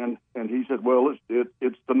about it, and he said, well,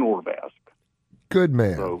 it's the Norvasc. Good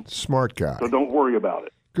man. Smart guy. So don't worry about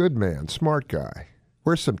it. Good man. Smart guy.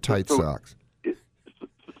 Wear some tight socks.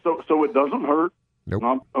 So it doesn't hurt. Nope.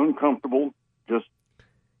 Not uncomfortable. Just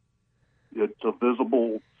it's a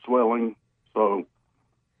visible swelling. So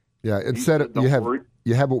yeah, instead of you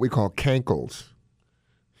have what we call cankles.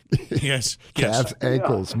 Yes. Calves,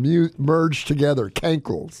 ankles, merged together,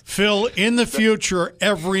 cankles. Phil, in the future,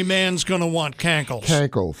 every man's going to want cankles.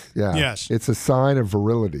 Cankles, yeah. Yes. It's a sign of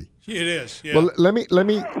virility. It is. Yeah. Well,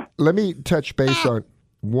 let me touch base on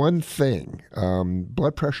one thing.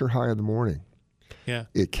 Blood pressure high in the morning. Yeah.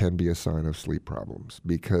 It can be a sign of sleep problems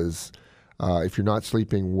because if you're not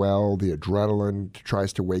sleeping well, the adrenaline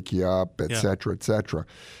tries to wake you up, et cetera, et cetera.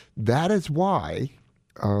 That is why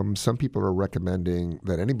some people are recommending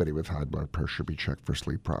that anybody with high blood pressure be checked for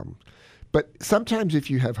sleep problems. But sometimes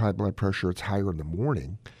if you have high blood pressure, it's higher in the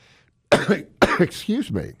morning.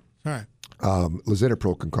 Excuse me. All right.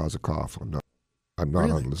 Lisinopril can cause a cough. I'm not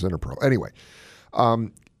on Lisinopril. Anyway,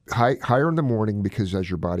 higher in the morning because as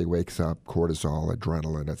your body wakes up, cortisol,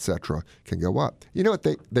 adrenaline, etc., can go up. You know what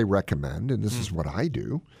they recommend, and this is what I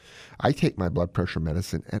do. I take my blood pressure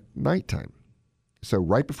medicine at nighttime. So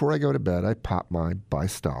right before I go to bed, I pop my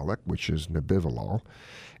Bystolic, which is Nebivolol,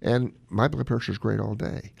 and my blood pressure is great all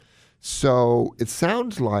day. So it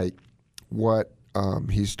sounds like what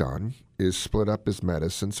he's done is split up his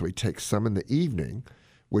medicine, so he takes some in the evening,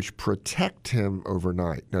 which protect him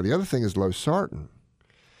overnight. Now, the other thing is Losartan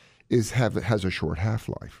has a short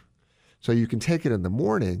half-life. So you can take it in the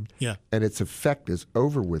morning, and its effect is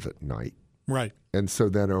over with at night. Right. And so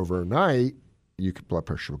then overnight, blood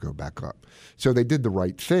pressure will go back up. So they did the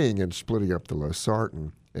right thing in splitting up the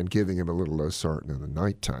Losartan and giving him a little Losartan in the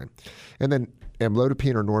nighttime. And then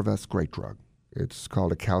amlodipine or Norvasc, great drug. It's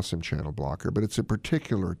called a calcium channel blocker, but it's a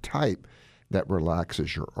particular type that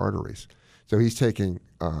relaxes your arteries. So he's taking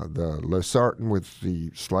the Losartan with the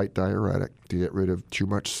slight diuretic to get rid of too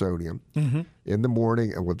much sodium in the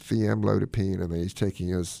morning, and with the amlodipine, and then he's taking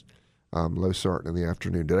his Losartan in the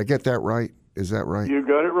afternoon. Did I get that right? Is that right? You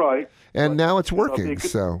got it right. And now it's working.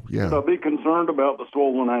 So yeah. I'll be concerned about the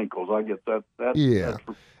swollen ankles. I get that. Yeah.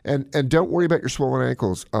 And don't worry about your swollen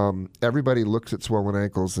ankles. Everybody looks at swollen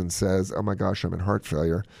ankles and says, "Oh my gosh, I'm in heart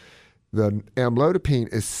failure." The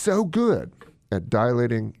amlodipine is so good at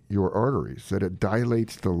dilating your arteries that it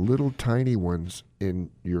dilates the little tiny ones in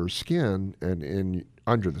your skin and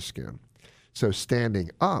under the skin. So standing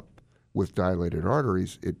up with dilated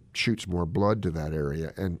arteries, it shoots more blood to that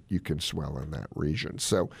area, and you can swell in that region.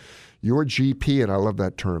 So your GP, and I love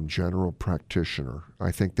that term, general practitioner,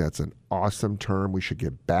 I think that's an awesome term. We should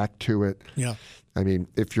get back to it. Yeah. I mean,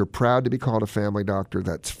 if you're proud to be called a family doctor,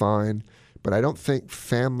 that's fine. But I don't think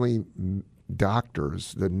family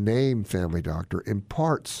doctors, the name family doctor,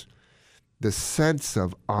 imparts the sense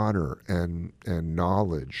of honor and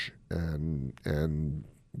knowledge and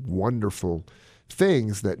wouldn't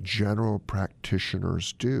things that general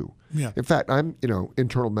practitioners do. Yeah. In fact, I'm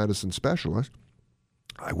internal medicine specialist.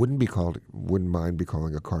 I wouldn't mind be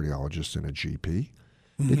calling a cardiologist and a GP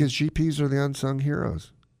because GPs are the unsung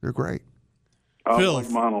heroes. They're great. I like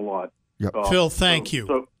mine a lot. Yep. Phil, thank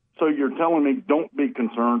you. So you're telling me don't be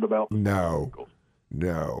concerned about No.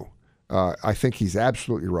 I think he's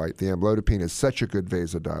absolutely right. The amlodipine is such a good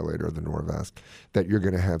vasodilator of the Norvasc that you're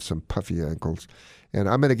going to have some puffy ankles. And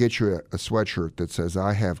I'm going to get you a sweatshirt that says,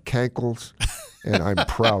 "I have cankles," and I'm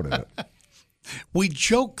proud of it. We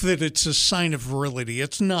joke that it's a sign of virility.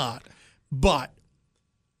 It's not. But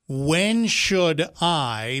when should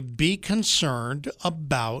I be concerned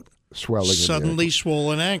about swelling suddenly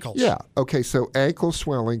swollen ankles? Yeah. Okay, so ankle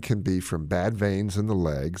swelling can be from bad veins in the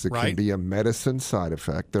legs. It can be a medicine side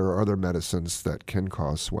effect. There are other medicines that can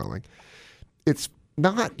cause swelling. It's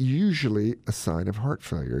not usually a sign of heart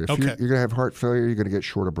failure. If you're going to have heart failure, you're going to get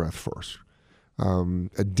short of breath first.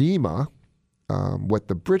 Edema, what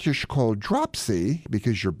the British call dropsy,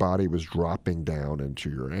 because your body was dropping down into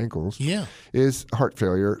your ankles, is heart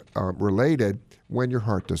failure related when your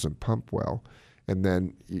heart doesn't pump well. And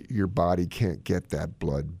then your body can't get that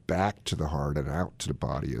blood back to the heart and out to the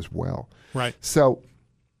body as well. Right. So,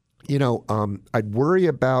 I'd worry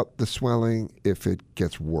about the swelling if it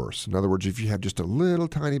gets worse. In other words, if you have just a little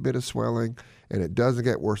tiny bit of swelling and it doesn't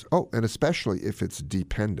get worse. Oh, and especially if it's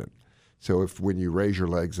dependent. So if when you raise your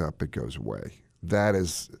legs up, it goes away. That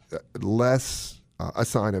is less a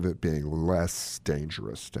sign of it being less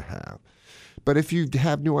dangerous to have. But if you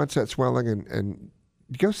have new onset swelling and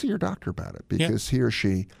go see your doctor about it because he or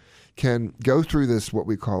she can go through this, what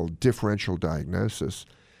we call differential diagnosis.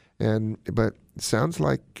 But it sounds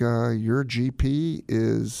like your GP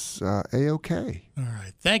is A-OK. All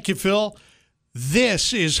right. Thank you, Phil.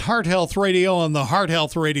 This is Heart Health Radio on the Heart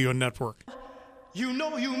Health Radio Network. You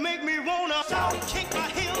know you make me wanna shout, kick my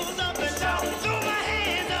heels up and shout, throw my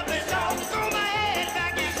hands up and shout, throw my head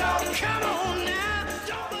back and shout, come on now,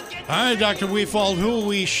 don't forget. All right, Dr. Weefald, who are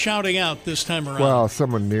we shouting out this time around? Well,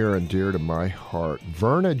 someone near and dear to my heart,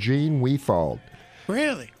 Verna Jean Weefald.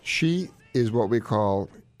 Really? She is what we call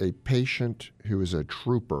a patient who is a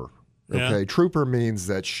trooper. Okay, Yeah. Trooper means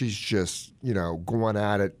that she's just, going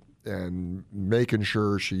at it and making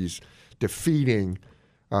sure she's defeating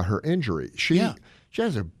her injury. She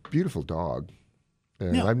has a beautiful dog,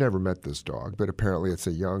 and I've never met this dog, but apparently it's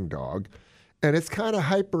a young dog, and it's kind of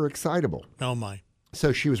hyper excitable. Oh my!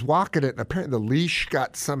 So she was walking it, and apparently the leash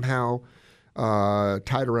got somehow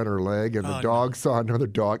tied around her leg, and the dog saw another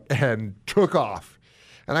dog and took off.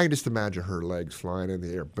 And I can just imagine her legs flying in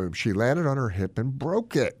the air. Boom! She landed on her hip and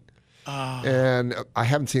broke it. And I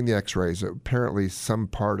haven't seen the X-rays. Apparently, some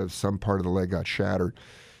part of the leg got shattered,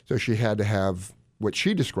 so she had to have what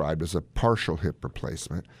she described as a partial hip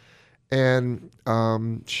replacement. And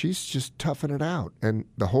she's just toughing it out. And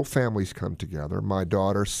the whole family's come together. My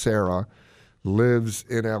daughter, Sarah, lives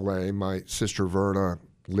in L.A. My sister, Verna,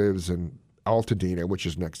 lives in Altadena, which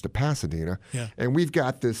is next to Pasadena. Yeah. And we've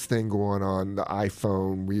got this thing going on the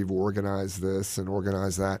iPhone. We've organized this and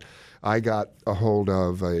organized that. I got a hold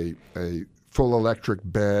of a full electric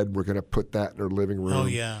bed. We're going to put that in her living room. Oh,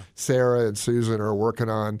 yeah. Sarah and Susan are working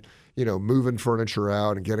on moving furniture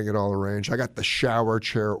out and getting it all arranged. I got the shower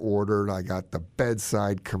chair ordered. I got the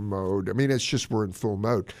bedside commode. I mean, it's just we're in full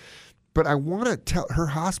mode. But I want to tell her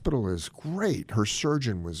hospital is great. Her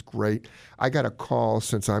surgeon was great. I got a call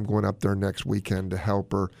since I'm going up there next weekend to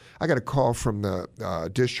help her. I got a call from the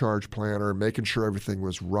discharge planner making sure everything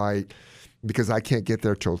was right. Because I can't get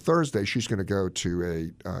there till Thursday, she's going to go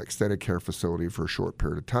to a extended care facility for a short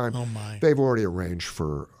period of time. Oh, my. They've already arranged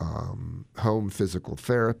for home physical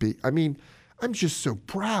therapy. I mean, I'm just so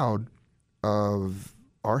proud of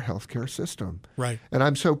our healthcare system. Right. And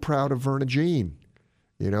I'm so proud of Verna Jean.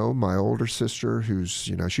 My older sister who's,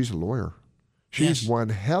 she's a lawyer. She's one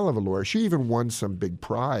hell of a lawyer. She even won some big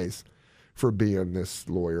prize for being this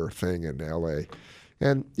lawyer thing in L.A.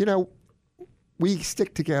 And, we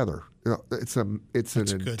stick together. It's an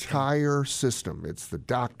entire system. It's the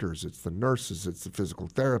doctors, it's the nurses, it's the physical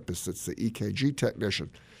therapists, it's the EKG technician,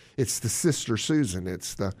 it's the sister Susan,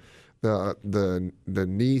 it's the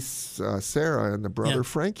niece Sarah and the brother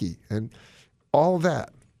Frankie, and all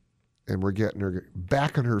that. And we're getting her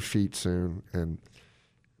back on her feet soon and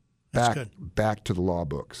back to the law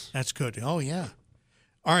books. That's good. Oh, yeah.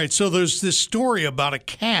 All right, so there's this story about a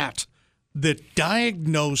cat that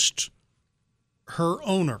diagnosed her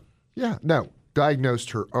owner. Yeah, no,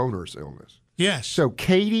 diagnosed her owner's illness. Yes. So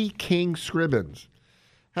Katie King Scribbins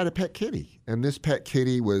had a pet kitty, and this pet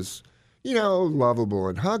kitty was, lovable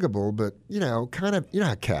and huggable, but, kind of,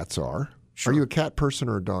 how cats are. Sure. Are you a cat person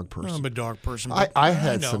or a dog person? I'm a dog person. I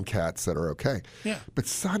had some cats that are okay. Yeah. But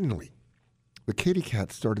suddenly, the kitty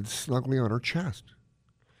cat started snuggling on her chest.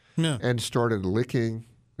 Yeah. And started licking,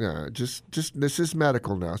 just this is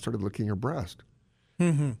medical now, started licking her breast.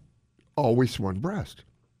 Mm-hmm. Always one breast.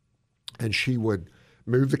 And she would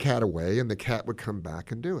move the cat away, and the cat would come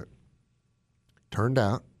back and do it. Turned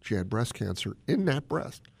out she had breast cancer in that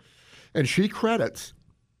breast. And she credits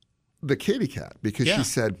the kitty cat because she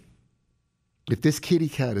said, if this kitty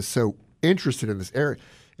cat is so interested in this area,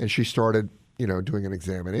 and she started, doing an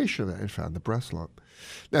examination of that and found the breast lump.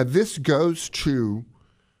 Now, this goes to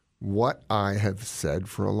what I have said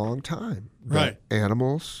for a long time. Right. That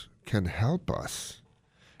animals can help us.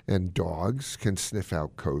 And dogs can sniff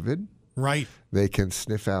out COVID. Right. They can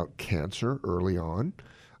sniff out cancer early on.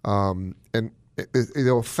 And the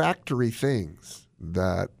olfactory things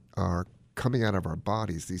that are coming out of our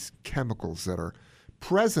bodies, these chemicals that are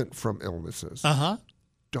present from illnesses,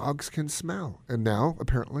 dogs can smell. And now,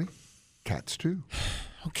 apparently, cats too.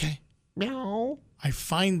 Okay. Meow. I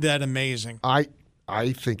find that amazing. I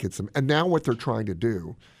think it's... And now what they're trying to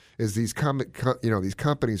do is these these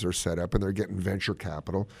companies are set up and they're getting venture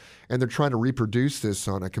capital and they're trying to reproduce this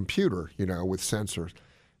on a computer, with sensors.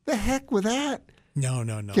 The heck with that. No.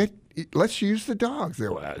 Let's use the dogs.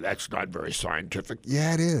 Well, that's not very scientific.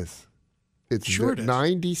 Yeah, it is. It's sure it is.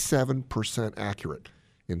 97% accurate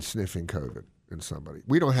in sniffing COVID in somebody.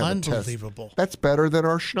 We don't have a test. Unbelievable. That's better than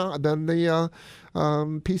the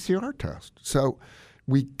PCR test. So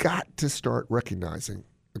we got to start recognizing,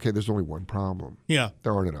 okay, there's only one problem. Yeah.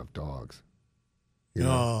 There aren't enough dogs.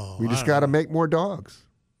 We just got to make more dogs.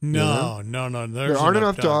 No. There aren't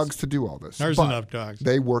enough dogs to do all this. There's enough dogs.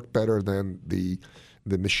 They work better than the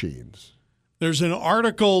machines. There's an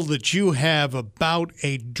article that you have about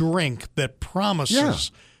a drink that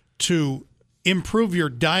promises to improve your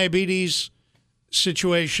diabetes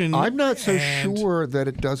situation. I'm not so sure that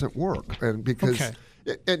it doesn't work, and because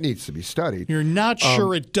it needs to be studied. You're not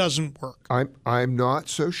sure it doesn't work. I'm not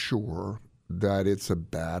so sure that it's a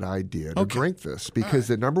bad idea to drink this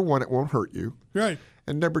because number one, it won't hurt you. Right.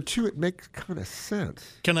 And number two, it makes kind of sense.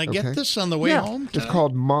 Can I get this on the way home? It's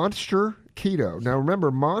called Monster Keto. Now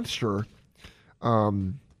remember, Monster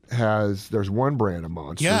there's one brand of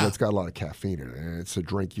Monster that's got a lot of caffeine in it, and it's a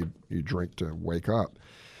drink you drink to wake up.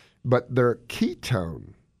 But they're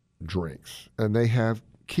ketone drinks, and they have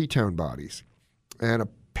ketone bodies. And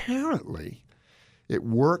apparently it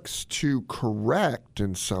works to correct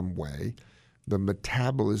in some way the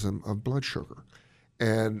metabolism of blood sugar.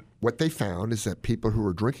 And what they found is that people who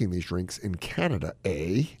are drinking these drinks in Canada,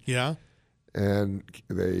 and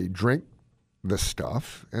they drink the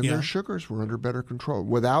stuff, and their sugars were under better control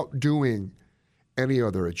without doing any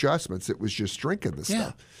other adjustments. It was just drinking the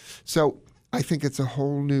stuff. So I think it's a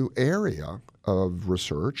whole new area of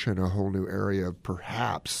research and a whole new area of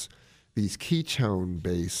perhaps these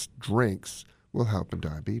ketone-based drinks will help in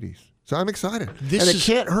diabetes. So I'm excited. It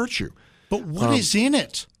can't hurt you. But what is in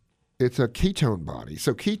it? It's a ketone body.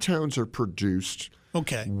 So ketones are produced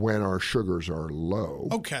when our sugars are low.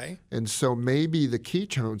 Okay. And so maybe the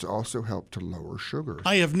ketones also help to lower sugars.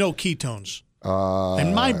 I have no ketones.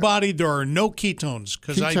 In my body, there are no ketones.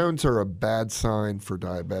 Ketones are a bad sign for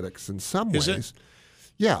diabetics in some ways. Is it?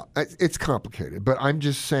 Yeah, it's complicated. But I'm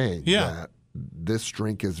just saying that this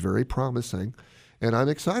drink is very promising. And I'm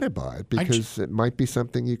excited by it because it might be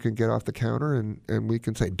something you can get off the counter and we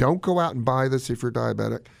can say, don't go out and buy this if you're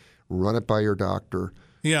diabetic. Run it by your doctor.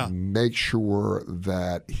 Yeah. Make sure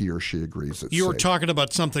that he or she agrees it's You were safe. talking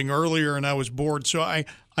about something earlier and I was bored, so I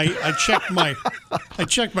checked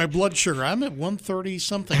my blood sugar. I'm at 130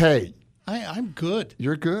 something. Hey. I'm good.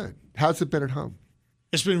 You're good. How's it been at home?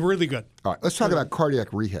 It's been really good. All right, let's talk about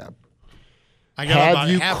cardiac rehab. I got about half a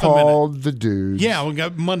minute. Have you called the dudes? Yeah, we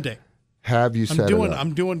got Monday. Have you set it up?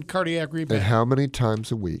 I'm doing cardiac rehab. And how many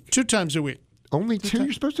times a week? 2 times a week. Only two?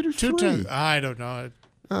 You're supposed to do 3. 2 times. I don't know.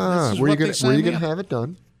 Were you going to have it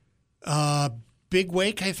done? Big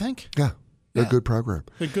Wake, I think. Yeah. They're a good program.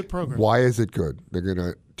 They're a good program. Why is it good? They're going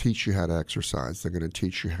to teach you how to exercise. They're going to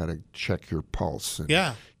teach you how to check your pulse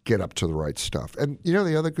and get up to the right stuff. And you know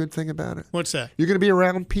the other good thing about it? What's that? You're going to be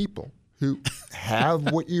around people who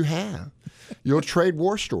have what you have. You'll trade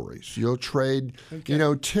war stories. You'll trade,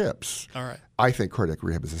 tips. All right. I think cardiac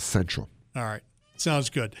rehab is essential. All right. Sounds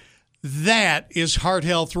good. That is Heart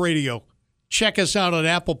Health Radio. Check us out on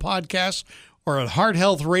Apple Podcasts or at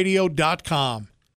hearthealthradio.com.